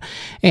 Georgia,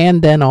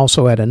 and then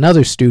also at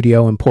another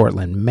studio in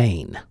Portland,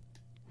 Maine.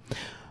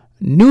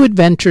 New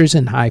Adventures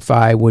in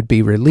Hi-Fi would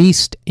be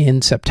released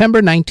in September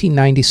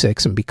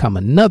 1996 and become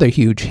another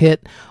huge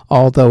hit,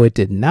 although it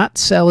did not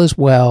sell as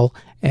well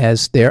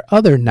as their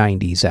other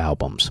 90s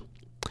albums.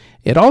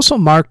 It also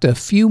marked a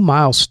few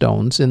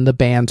milestones in the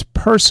band's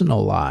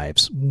personal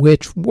lives,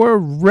 which were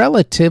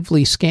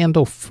relatively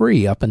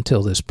scandal-free up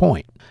until this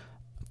point.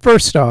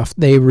 First off,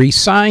 they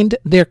re-signed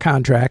their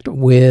contract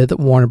with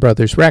Warner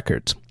Brothers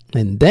Records,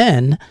 and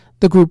then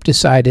the group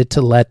decided to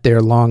let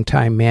their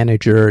longtime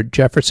manager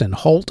Jefferson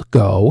Holt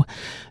go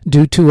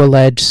due to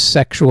alleged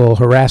sexual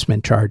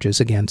harassment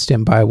charges against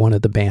him by one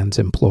of the band's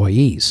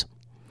employees.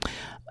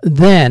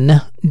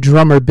 Then,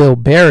 drummer Bill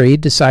Berry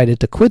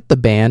decided to quit the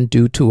band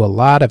due to a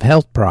lot of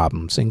health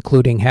problems,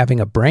 including having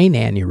a brain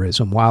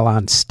aneurysm while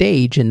on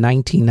stage in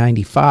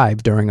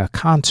 1995 during a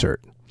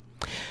concert.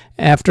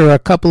 After a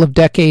couple of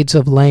decades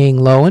of laying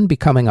low and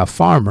becoming a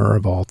farmer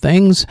of all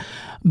things,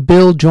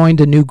 Bill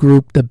joined a new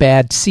group, the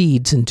Bad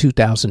Seeds, in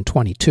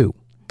 2022.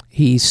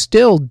 He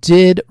still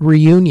did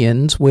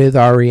reunions with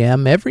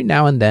R.E.M. every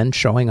now and then,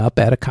 showing up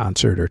at a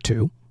concert or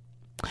two.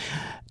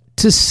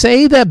 To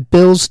say that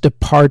Bill's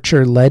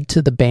departure led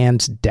to the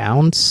band's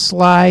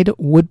downslide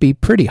would be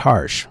pretty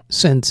harsh,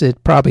 since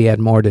it probably had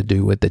more to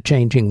do with the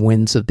changing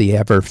winds of the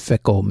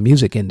ever-fickle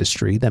music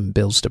industry than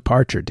Bill's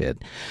departure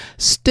did.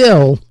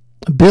 Still,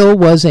 Bill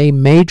was a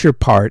major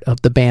part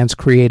of the band's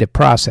creative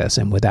process,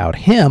 and without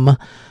him,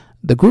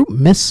 the group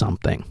missed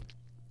something.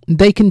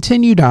 They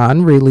continued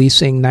on,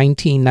 releasing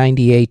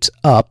 1998's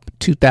Up,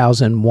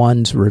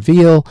 2001's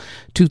Reveal,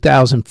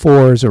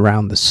 2004's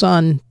Around the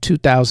Sun,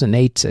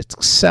 2008's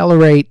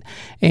Accelerate,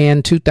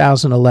 and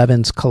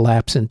 2011's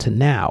Collapse into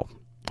Now.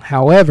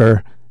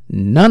 However,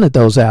 none of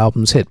those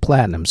albums hit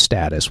platinum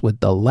status,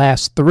 with the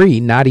last three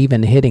not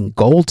even hitting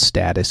gold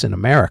status in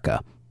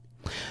America.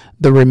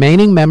 The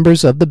remaining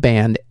members of the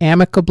band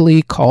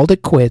amicably called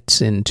it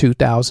quits in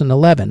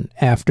 2011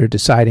 after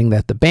deciding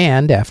that the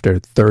band, after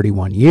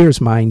 31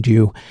 years, mind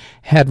you,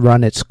 had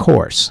run its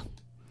course.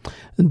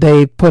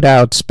 They've put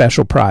out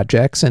special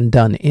projects and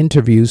done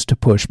interviews to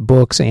push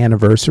books,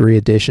 anniversary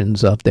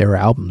editions of their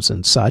albums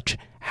and such.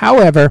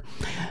 However,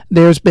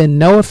 there's been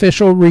no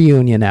official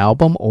reunion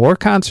album or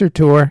concert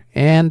tour,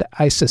 and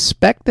I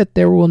suspect that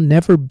there will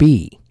never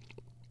be.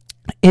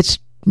 It's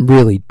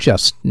really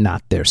just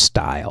not their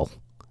style.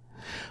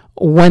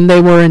 When they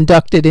were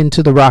inducted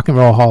into the Rock and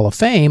Roll Hall of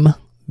Fame,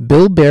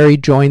 Bill Berry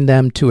joined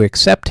them to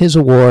accept his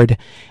award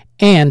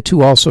and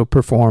to also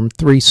perform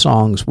 3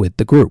 songs with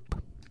the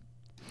group.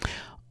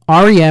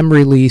 R.E.M.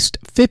 released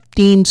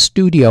 15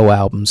 studio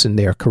albums in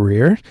their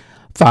career,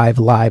 5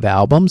 live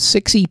albums,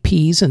 6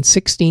 EPs, and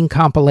 16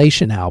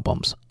 compilation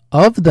albums.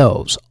 Of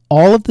those,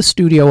 all of the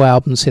studio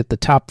albums hit the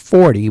top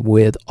 40,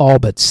 with all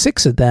but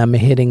 6 of them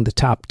hitting the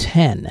top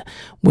 10,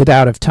 with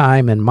Out of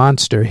Time and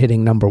Monster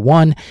hitting number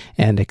 1,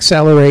 and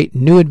Accelerate,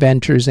 New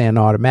Adventures, and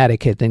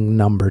Automatic hitting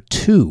number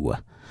 2.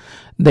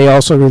 They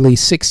also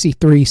released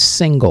 63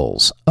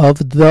 singles.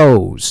 Of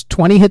those,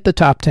 20 hit the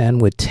top 10,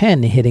 with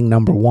 10 hitting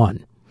number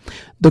 1.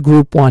 The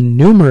group won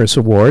numerous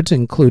awards,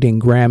 including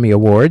Grammy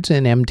Awards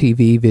and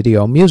MTV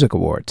Video Music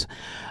Awards.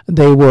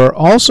 They were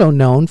also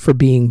known for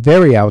being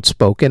very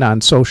outspoken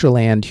on social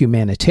and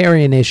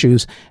humanitarian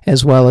issues,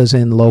 as well as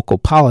in local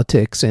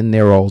politics in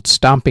their old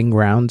stomping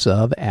grounds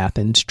of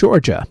Athens,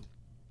 Georgia.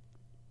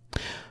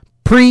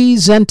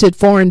 Presented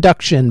for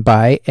induction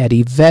by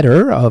Eddie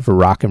Vedder of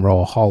Rock and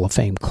Roll Hall of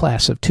Fame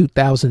Class of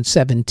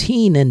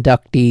 2017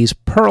 inductees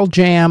Pearl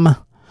Jam,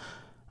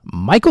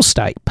 Michael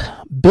Stipe,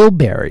 Bill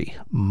Berry,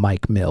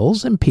 Mike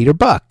Mills, and Peter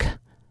Buck.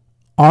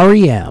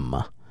 R.E.M.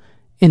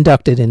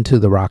 inducted into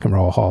the Rock and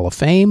Roll Hall of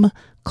Fame,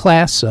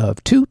 Class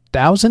of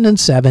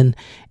 2007,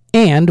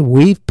 and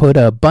we've put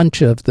a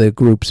bunch of the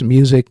group's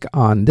music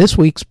on this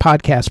week's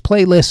podcast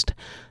playlist,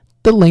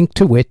 the link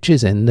to which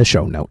is in the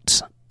show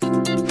notes.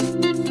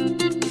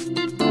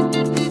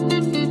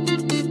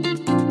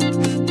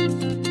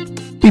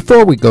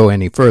 Before we go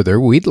any further,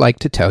 we'd like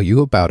to tell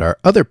you about our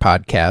other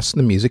podcast,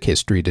 the Music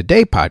History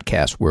Today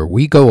podcast, where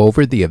we go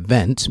over the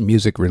events,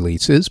 music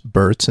releases,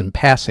 births, and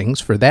passings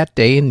for that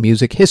day in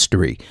music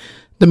history.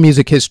 The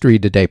Music History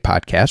Today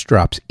podcast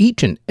drops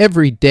each and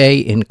every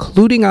day,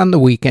 including on the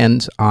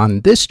weekends,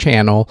 on this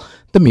channel,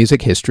 the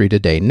Music History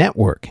Today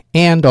Network,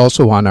 and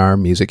also on our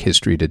Music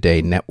History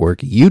Today Network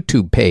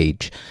YouTube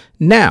page.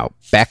 Now,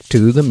 back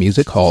to the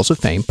Music Halls of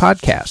Fame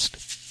podcast.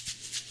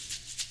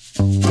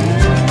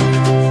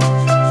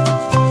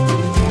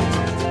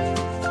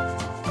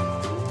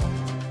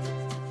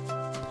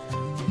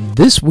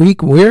 This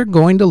week, we're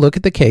going to look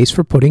at the case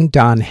for putting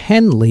Don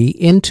Henley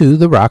into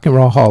the Rock and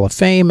Roll Hall of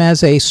Fame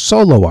as a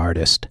solo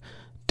artist.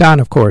 Don,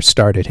 of course,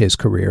 started his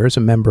career as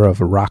a member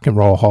of Rock and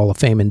Roll Hall of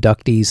Fame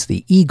inductees,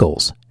 the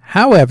Eagles.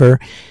 However,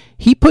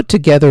 he put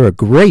together a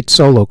great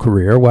solo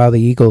career while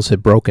the Eagles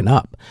had broken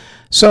up.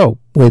 So,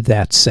 with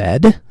that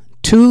said,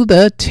 to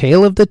the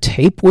tail of the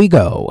tape we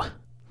go.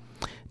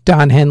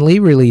 Don Henley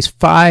released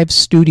 5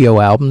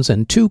 studio albums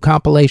and 2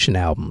 compilation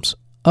albums.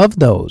 Of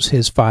those,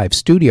 his 5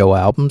 studio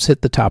albums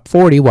hit the top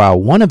 40,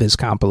 while one of his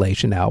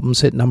compilation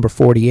albums hit number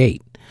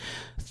 48.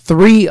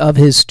 3 of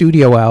his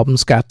studio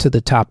albums got to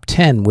the top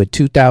 10, with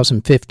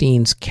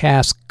 2015's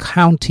Cass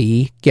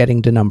County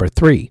getting to number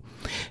 3.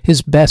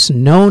 His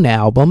best-known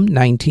album,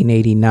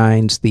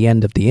 1989's The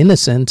End of the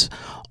Innocents,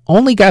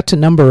 only got to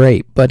number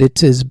 8, but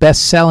it's his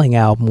best-selling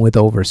album with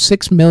over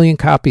 6 million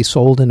copies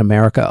sold in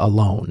America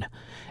alone.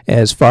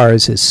 As far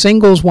as his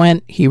singles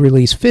went, he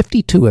released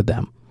 52 of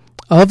them.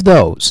 Of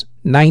those,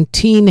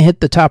 19 hit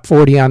the top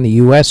 40 on the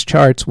U.S.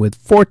 charts, with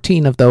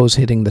 14 of those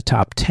hitting the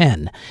top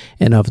 10.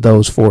 And of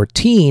those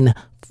 14,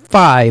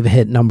 5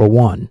 hit number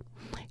 1.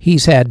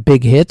 He's had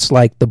big hits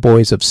like The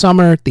Boys of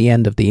Summer, The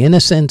End of the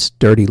Innocents,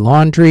 Dirty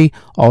Laundry,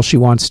 All She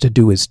Wants to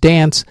Do Is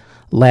Dance,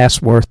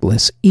 Last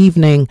Worthless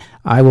Evening,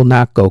 I Will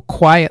Not Go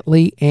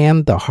Quietly,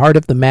 and The Heart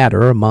of the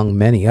Matter, among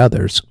many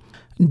others.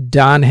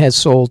 Don has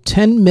sold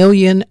 10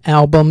 million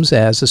albums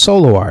as a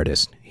solo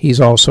artist. He's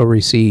also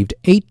received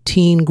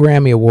 18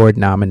 Grammy Award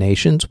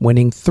nominations,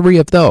 winning 3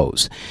 of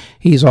those.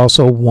 He's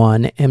also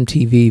won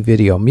MTV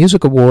Video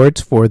Music Awards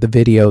for the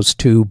videos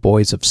to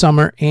Boys of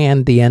Summer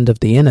and The End of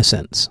the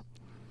Innocents.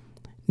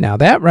 Now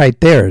that right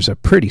there is a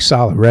pretty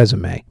solid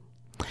resume.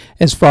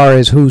 As far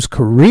as whose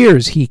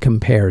careers he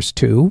compares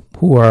to,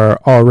 who are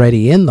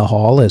already in the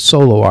Hall as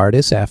solo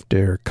artists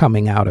after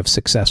coming out of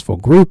successful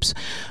groups,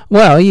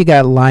 well, you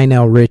got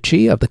Lionel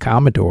Richie of the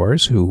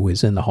Commodores, who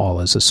is in the Hall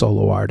as a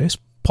solo artist,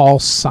 Paul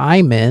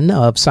Simon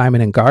of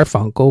Simon and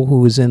Garfunkel,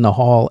 who is in the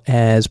Hall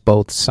as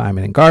both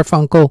Simon and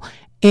Garfunkel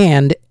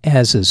and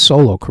as his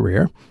solo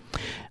career,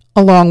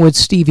 along with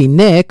Stevie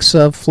Nicks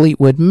of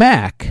Fleetwood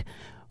Mac,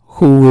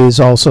 who is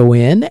also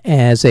in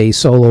as a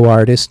solo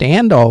artist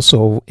and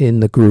also in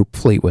the group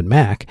Fleetwood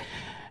Mac,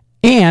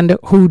 and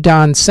who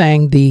Don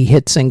sang the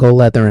hit single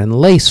Leather and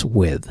Lace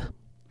with.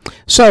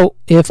 So,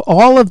 if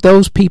all of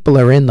those people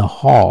are in the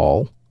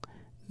Hall,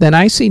 then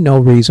I see no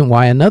reason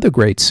why another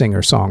great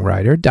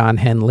singer-songwriter, Don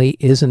Henley,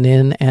 isn't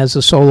in as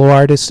a solo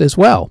artist as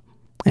well.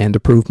 And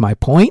to prove my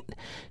point,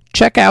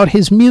 check out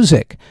his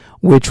music,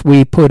 which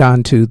we put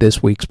onto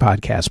this week's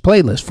podcast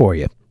playlist for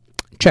you.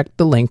 Check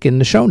the link in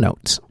the show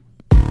notes.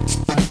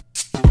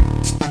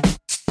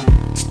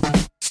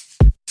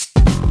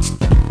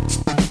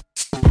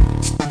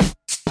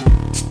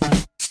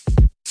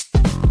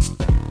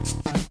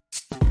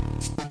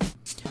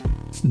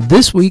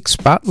 This week's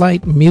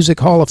Spotlight Music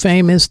Hall of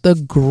Fame is the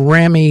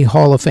Grammy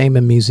Hall of Fame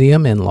and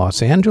Museum in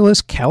Los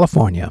Angeles,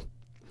 California.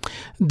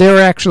 There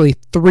are actually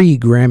 3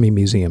 Grammy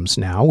museums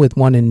now, with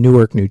one in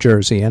Newark, New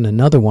Jersey, and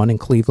another one in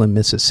Cleveland,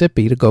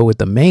 Mississippi, to go with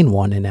the main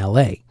one in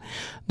L.A.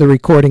 The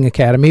Recording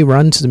Academy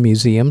runs the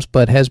museums,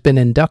 but has been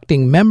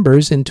inducting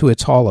members into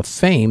its Hall of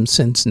Fame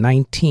since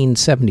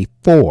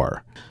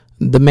 1974.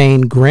 The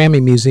main Grammy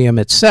Museum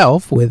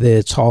itself, with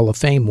its Hall of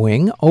Fame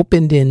wing,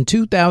 opened in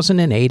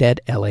 2008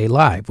 at LA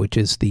Live, which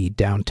is the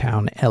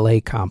downtown LA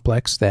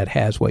complex that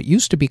has what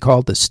used to be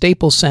called the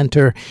Staples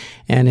Center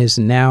and is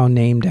now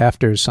named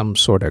after some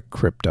sort of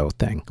crypto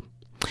thing.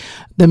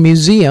 The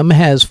museum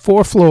has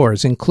 4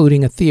 floors,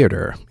 including a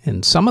theater,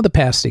 and some of the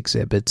past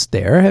exhibits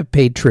there have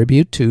paid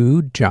tribute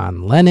to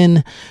John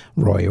Lennon,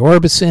 Roy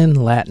Orbison,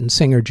 Latin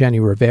singer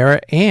Jenny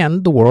Rivera,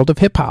 and the world of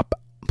hip-hop.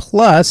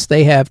 Plus,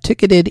 they have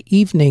ticketed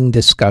evening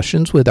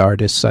discussions with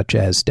artists such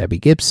as Debbie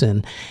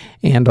Gibson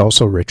and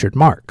also Richard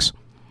Marx.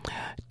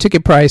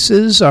 Ticket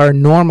prices are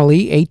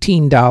normally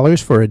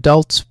 $18 for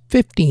adults,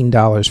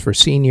 $15 for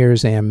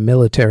seniors and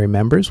military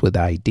members with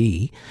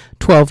ID,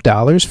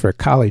 $12 for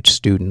college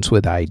students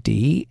with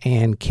ID,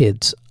 and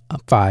kids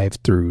 5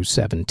 through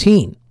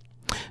 17.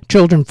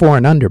 Children 4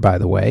 and under, by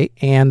the way,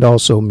 and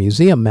also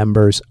museum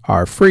members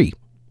are free.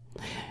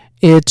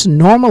 Its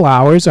normal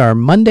hours are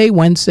Monday,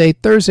 Wednesday,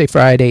 Thursday,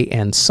 Friday,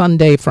 and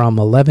Sunday from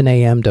 11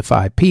 a.m. to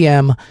 5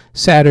 p.m.,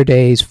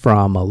 Saturdays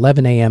from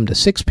 11 a.m. to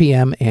 6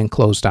 p.m., and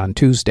closed on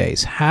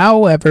Tuesdays.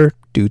 However,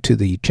 due to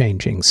the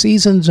changing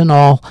seasons and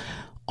all,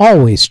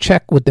 always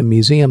check with the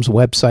museum's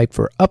website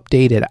for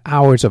updated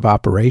hours of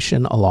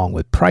operation along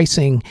with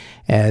pricing,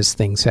 as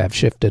things have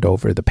shifted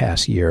over the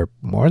past year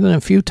more than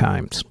a few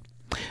times.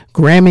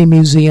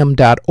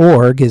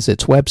 GrammyMuseum.org is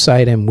its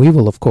website, and we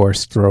will, of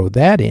course, throw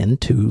that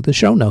into the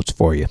show notes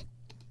for you.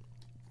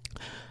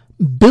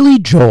 Billy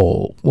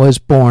Joel was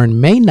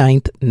born May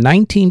 9th,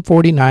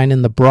 1949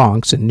 in the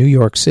Bronx in New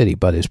York City,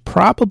 but is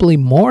probably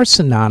more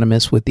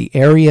synonymous with the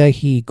area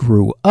he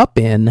grew up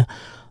in,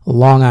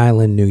 Long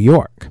Island, New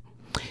York.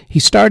 He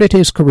started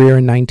his career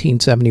in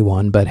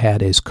 1971, but had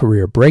his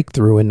career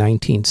breakthrough in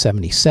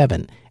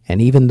 1977. And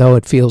even though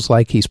it feels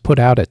like he's put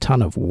out a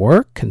ton of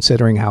work,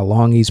 considering how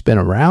long he's been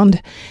around,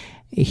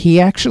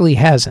 he actually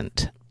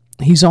hasn't.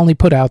 He's only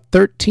put out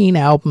 13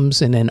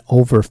 albums in an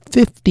over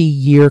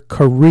 50-year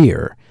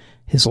career,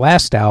 his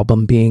last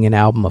album being an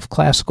album of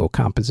classical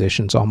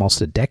compositions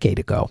almost a decade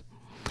ago.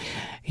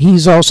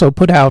 He's also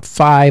put out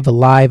 5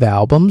 live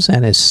albums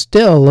and is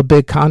still a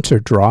big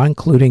concert draw,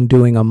 including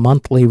doing a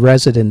monthly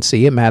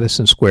residency at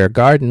Madison Square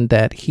Garden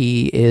that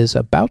he is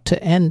about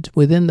to end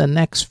within the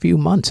next few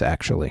months,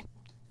 actually.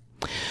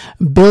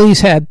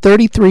 Billy's had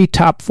 33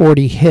 top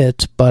 40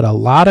 hits, but a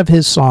lot of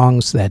his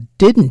songs that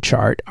didn't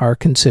chart are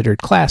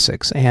considered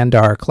classics and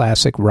are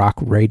classic rock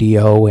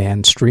radio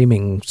and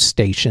streaming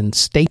station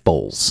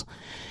staples.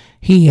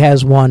 He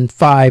has won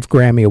 5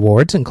 Grammy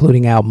Awards,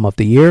 including Album of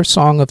the Year,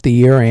 Song of the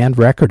Year, and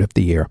Record of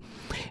the Year.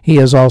 He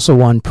has also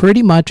won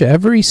pretty much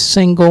every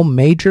single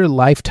major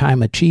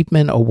Lifetime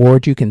Achievement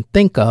Award you can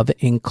think of,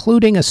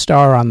 including a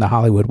star on the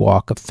Hollywood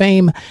Walk of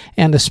Fame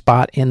and a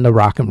spot in the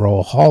Rock and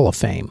Roll Hall of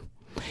Fame.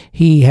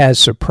 He has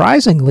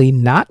surprisingly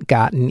not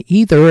gotten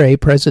either a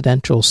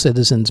Presidential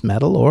Citizens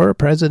Medal or a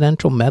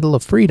Presidential Medal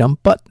of Freedom,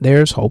 but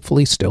there's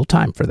hopefully still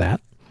time for that.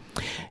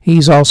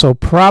 He's also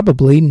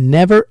probably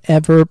never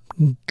ever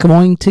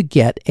going to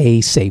get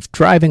a Safe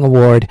Driving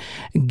Award,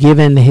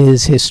 given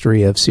his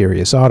history of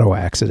serious auto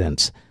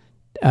accidents.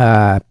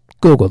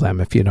 Google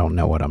them if you don't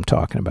know what I'm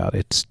talking about.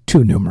 It's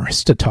too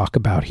numerous to talk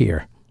about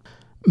here.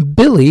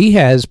 Billy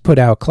has put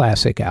out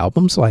classic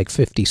albums like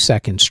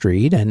 52nd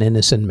Street and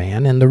Innocent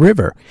Man and The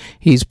River.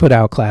 He's put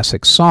out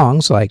classic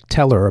songs like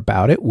Tell Her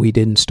About It, We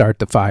Didn't Start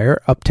the Fire,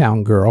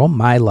 Uptown Girl,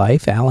 My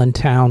Life,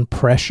 Allentown,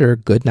 Pressure,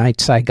 Goodnight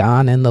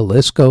Saigon, and the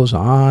list goes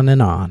on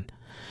and on.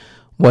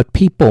 What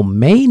people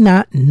may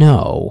not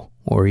know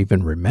or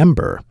even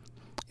remember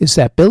is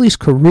that Billy's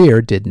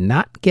career did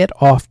not get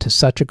off to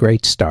such a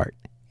great start.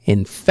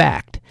 In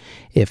fact,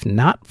 if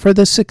not for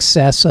the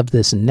success of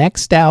this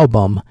next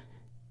album,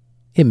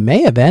 it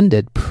may have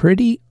ended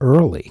pretty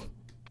early.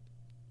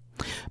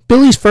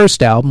 Billy's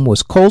first album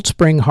was Cold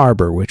Spring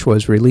Harbor, which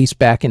was released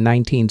back in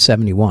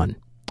 1971.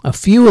 A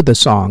few of the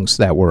songs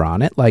that were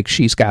on it, like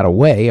She's Got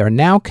Away, are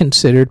now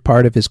considered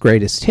part of his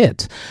greatest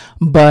hits,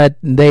 but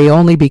they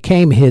only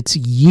became hits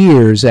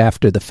years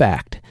after the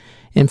fact.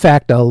 In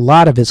fact, a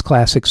lot of his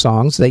classic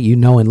songs that you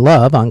know and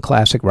love on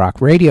classic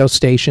rock radio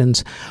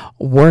stations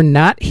were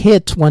not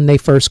hits when they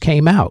first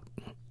came out.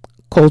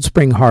 Cold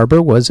Spring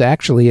Harbor was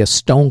actually a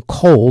stone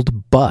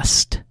cold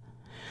bust.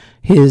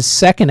 His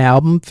second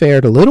album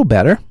fared a little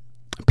better.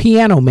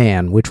 Piano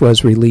Man, which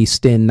was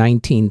released in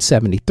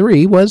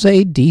 1973, was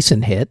a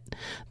decent hit.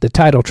 The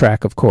title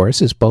track, of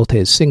course, is both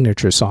his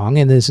signature song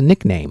and his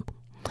nickname.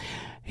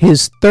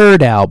 His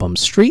third album,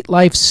 Street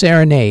Life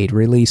Serenade,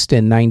 released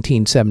in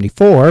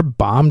 1974,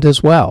 bombed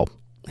as well.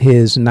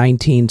 His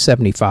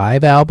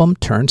 1975 album,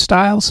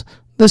 Turnstiles,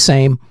 the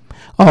same,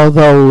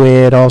 although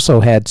it also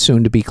had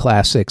soon-to-be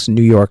classics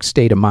New York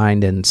State of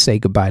Mind and Say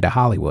Goodbye to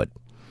Hollywood.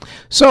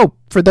 So,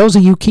 for those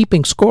of you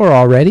keeping score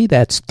already,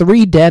 that's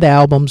 3 dead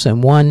albums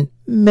and 1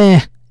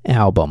 meh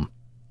album.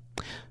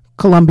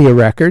 Columbia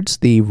Records,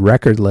 the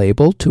record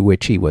label to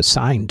which he was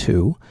signed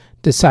to,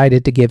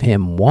 decided to give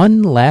him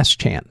one last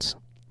chance.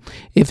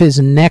 If his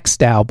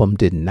next album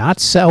did not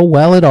sell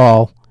well at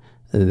all,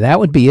 that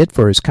would be it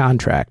for his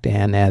contract,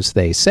 and as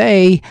they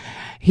say,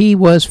 he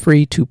was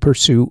free to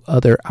pursue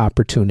other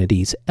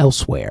opportunities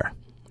elsewhere.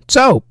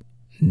 So,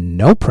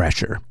 no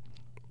pressure.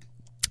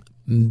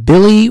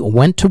 Billy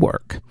went to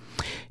work.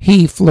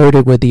 He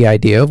flirted with the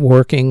idea of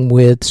working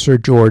with Sir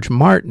George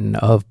Martin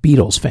of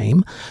Beatles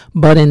fame,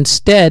 but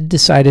instead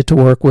decided to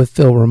work with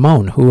Phil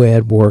Ramone, who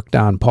had worked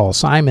on Paul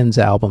Simon's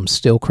album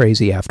Still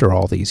Crazy After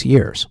All These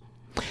Years.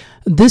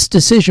 This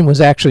decision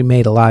was actually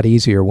made a lot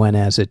easier when,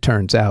 as it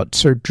turns out,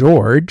 Sir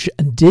George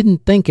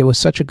didn't think it was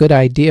such a good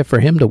idea for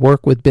him to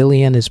work with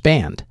Billy and his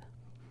band.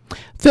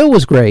 Phil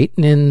was great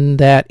in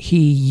that he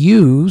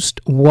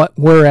used what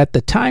were at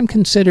the time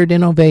considered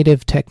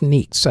innovative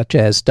techniques, such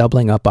as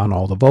doubling up on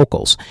all the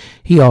vocals.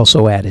 He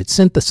also added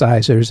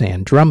synthesizers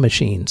and drum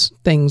machines,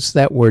 things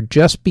that were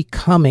just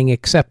becoming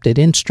accepted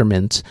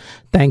instruments,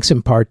 thanks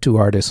in part to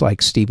artists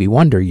like Stevie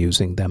Wonder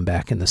using them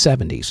back in the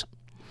 70s.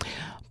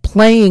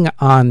 Playing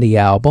on the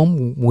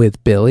album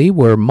with Billy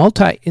were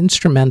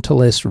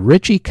multi-instrumentalist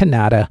Richie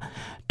Cannata,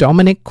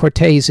 Dominic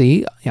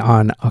Cortese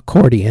on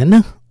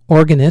accordion,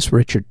 organist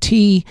Richard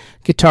T.,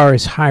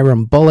 guitarist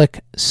Hiram Bullock,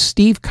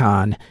 Steve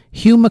Kahn,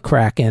 Hugh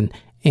McCracken,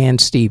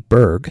 and Steve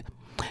Berg,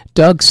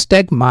 Doug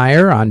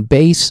Stegmeyer on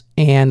bass,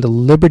 and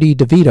Liberty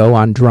DeVito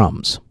on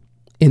drums.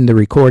 In the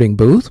recording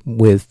booth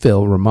with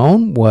Phil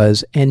Ramone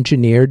was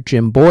engineer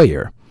Jim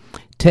Boyer.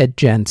 Ted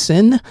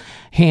Jensen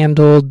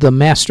handled the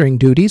mastering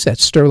duties at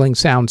Sterling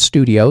Sound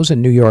Studios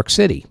in New York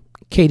City.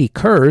 Katie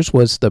Kurz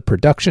was the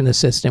production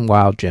assistant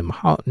while Jim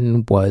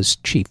Houghton was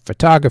chief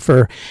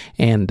photographer,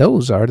 and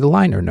those are the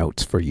liner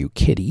notes for you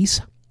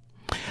kiddies.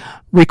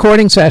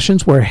 Recording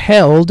sessions were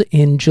held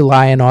in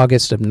July and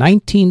August of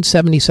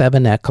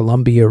 1977 at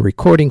Columbia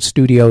Recording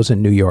Studios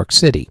in New York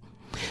City.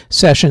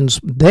 Sessions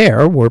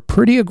there were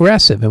pretty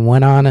aggressive and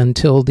went on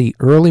until the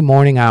early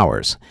morning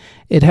hours.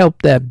 It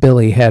helped that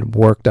Billy had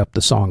worked up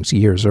the songs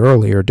years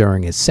earlier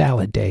during his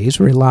salad days,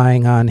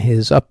 relying on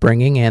his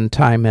upbringing and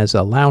time as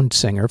a lounge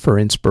singer for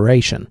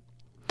inspiration.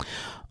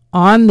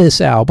 On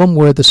this album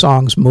were the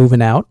songs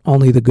Moving Out,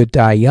 Only the Good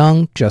Die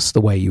Young, Just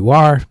the Way You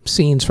Are,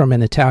 Scenes from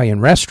an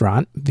Italian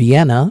Restaurant,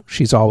 Vienna,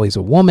 She's Always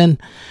a Woman,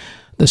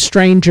 The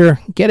Stranger,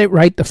 Get It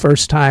Right the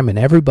First Time, and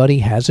Everybody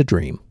Has a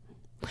Dream.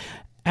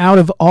 Out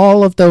of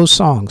all of those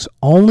songs,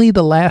 only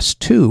the last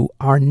 2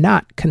 are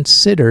not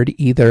considered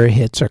either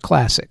hits or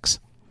classics.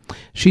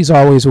 She's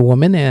Always a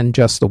Woman and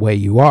Just the Way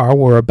You Are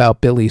were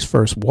about Billy's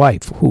first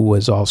wife, who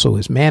was also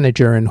his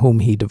manager and whom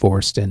he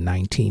divorced in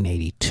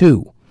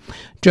 1982.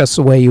 Just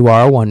the Way You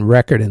Are won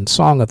Record and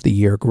Song of the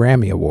Year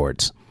Grammy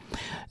Awards.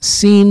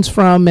 Scenes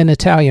from an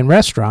Italian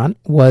Restaurant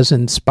was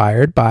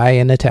inspired by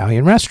an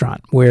Italian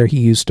restaurant where he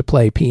used to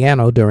play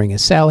piano during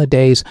his salad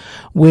days,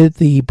 with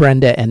the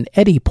Brenda and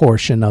Eddie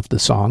portion of the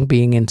song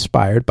being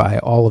inspired by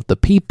all of the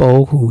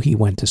people who he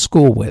went to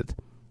school with.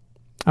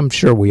 I'm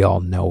sure we all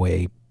know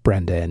a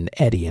Brenda and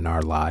Eddie in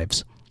our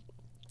lives.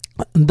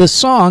 The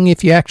song,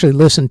 if you actually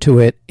listen to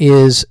it,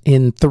 is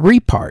in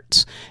 3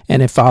 parts,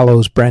 and it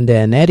follows Brenda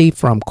and Eddie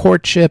from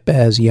courtship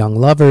as young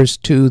lovers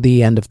to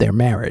the end of their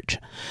marriage.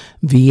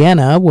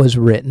 Vienna was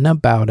written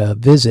about a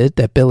visit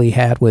that Billy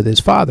had with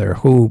his father,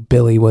 who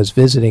Billy was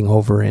visiting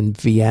over in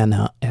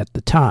Vienna at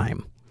the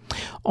time.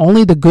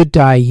 Only the Good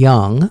Die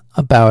Young,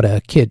 about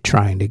a kid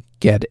trying to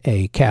get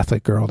a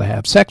Catholic girl to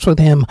have sex with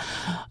him,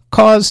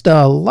 caused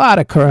a lot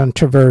of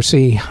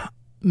controversy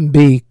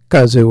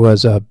because it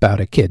was about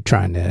a kid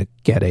trying to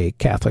get a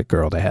Catholic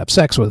girl to have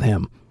sex with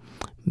him.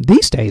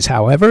 These days,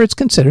 however, it's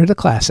considered a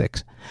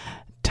classic.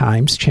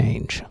 Times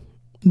change.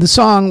 The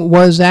song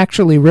was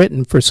actually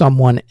written for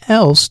someone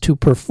else to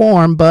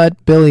perform,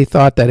 but Billy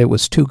thought that it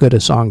was too good a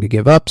song to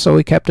give up, so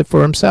he kept it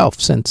for himself,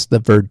 since the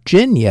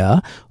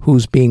Virginia,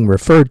 who's being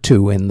referred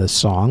to in the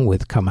song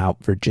with "Come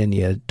Out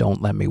Virginia,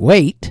 Don't Let Me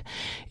Wait,"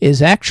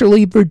 is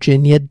actually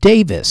Virginia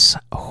Davis,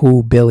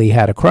 who Billy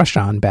had a crush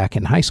on back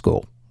in high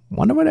school.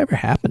 Wonder whatever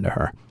happened to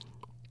her.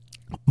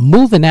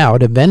 Movin'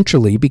 Out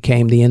eventually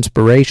became the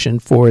inspiration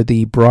for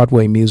the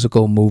Broadway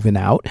musical Movin'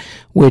 Out,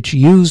 which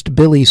used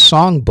Billy's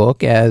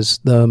songbook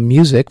as the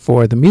music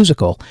for the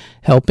musical,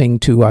 helping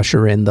to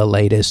usher in the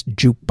latest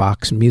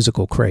jukebox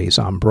musical craze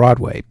on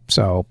Broadway.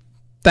 So,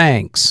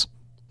 thanks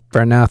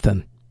for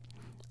nothing.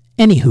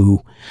 Anywho,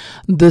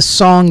 the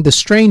song The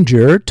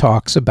Stranger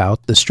talks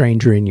about the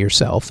stranger in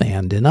yourself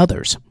and in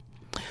others.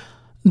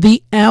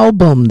 The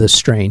album The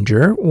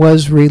Stranger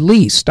was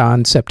released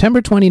on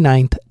September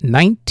 29th,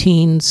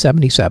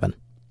 1977.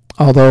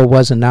 Although it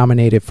wasn't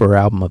nominated for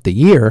Album of the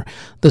Year,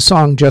 the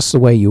song Just the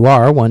Way You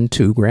Are won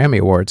 2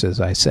 Grammy Awards,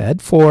 as I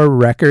said, for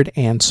Record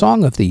and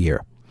Song of the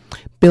Year.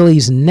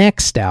 Billy's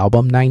next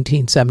album,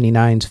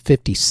 1979's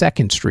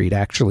 52nd Street,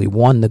 actually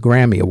won the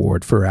Grammy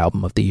Award for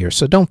Album of the Year,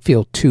 so don't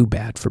feel too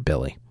bad for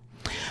Billy.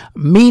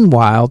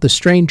 Meanwhile, The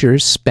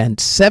Strangers spent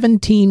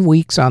 17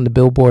 weeks on the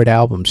Billboard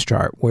Albums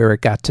chart, where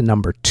it got to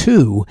number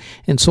 2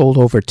 and sold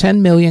over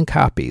 10 million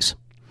copies.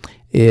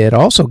 It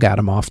also got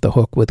him off the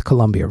hook with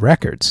Columbia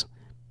Records.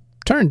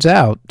 Turns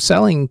out,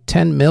 selling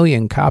 10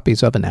 million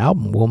copies of an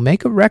album will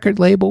make a record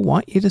label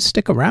want you to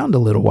stick around a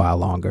little while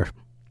longer.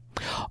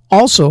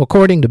 Also,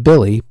 according to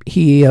Billy,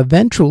 he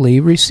eventually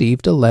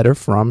received a letter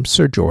from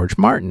Sir George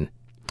Martin.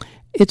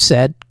 It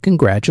said,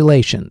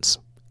 "Congratulations,"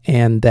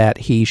 and that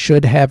he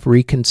should have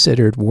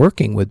reconsidered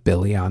working with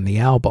Billy on the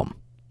album.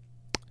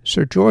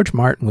 Sir George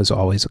Martin was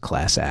always a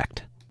class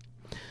act.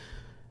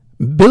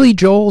 Billy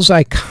Joel's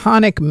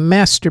iconic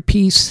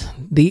masterpiece,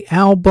 the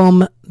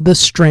album The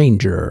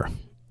Stranger,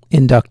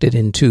 inducted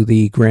into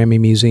the Grammy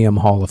Museum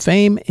Hall of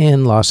Fame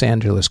in Los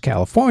Angeles,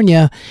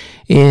 California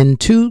in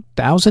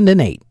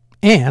 2008.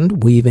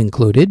 And we've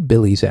included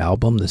Billy's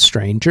album The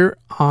Stranger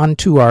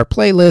onto our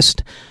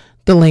playlist.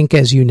 The link,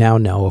 as you now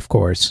know, of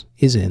course,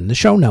 is in the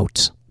show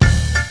notes.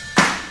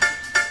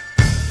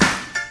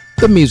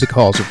 The Music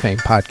Halls of Fame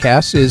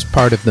podcast is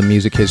part of the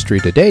Music History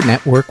Today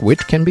network,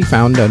 which can be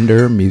found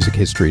under Music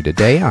History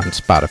Today on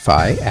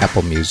Spotify,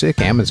 Apple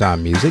Music,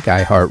 Amazon Music,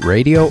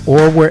 iHeartRadio,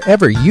 or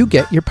wherever you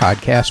get your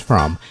podcasts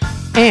from,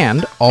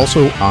 and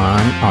also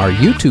on our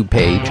YouTube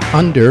page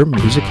under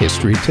Music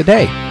History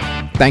Today.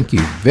 Thank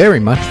you very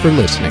much for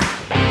listening.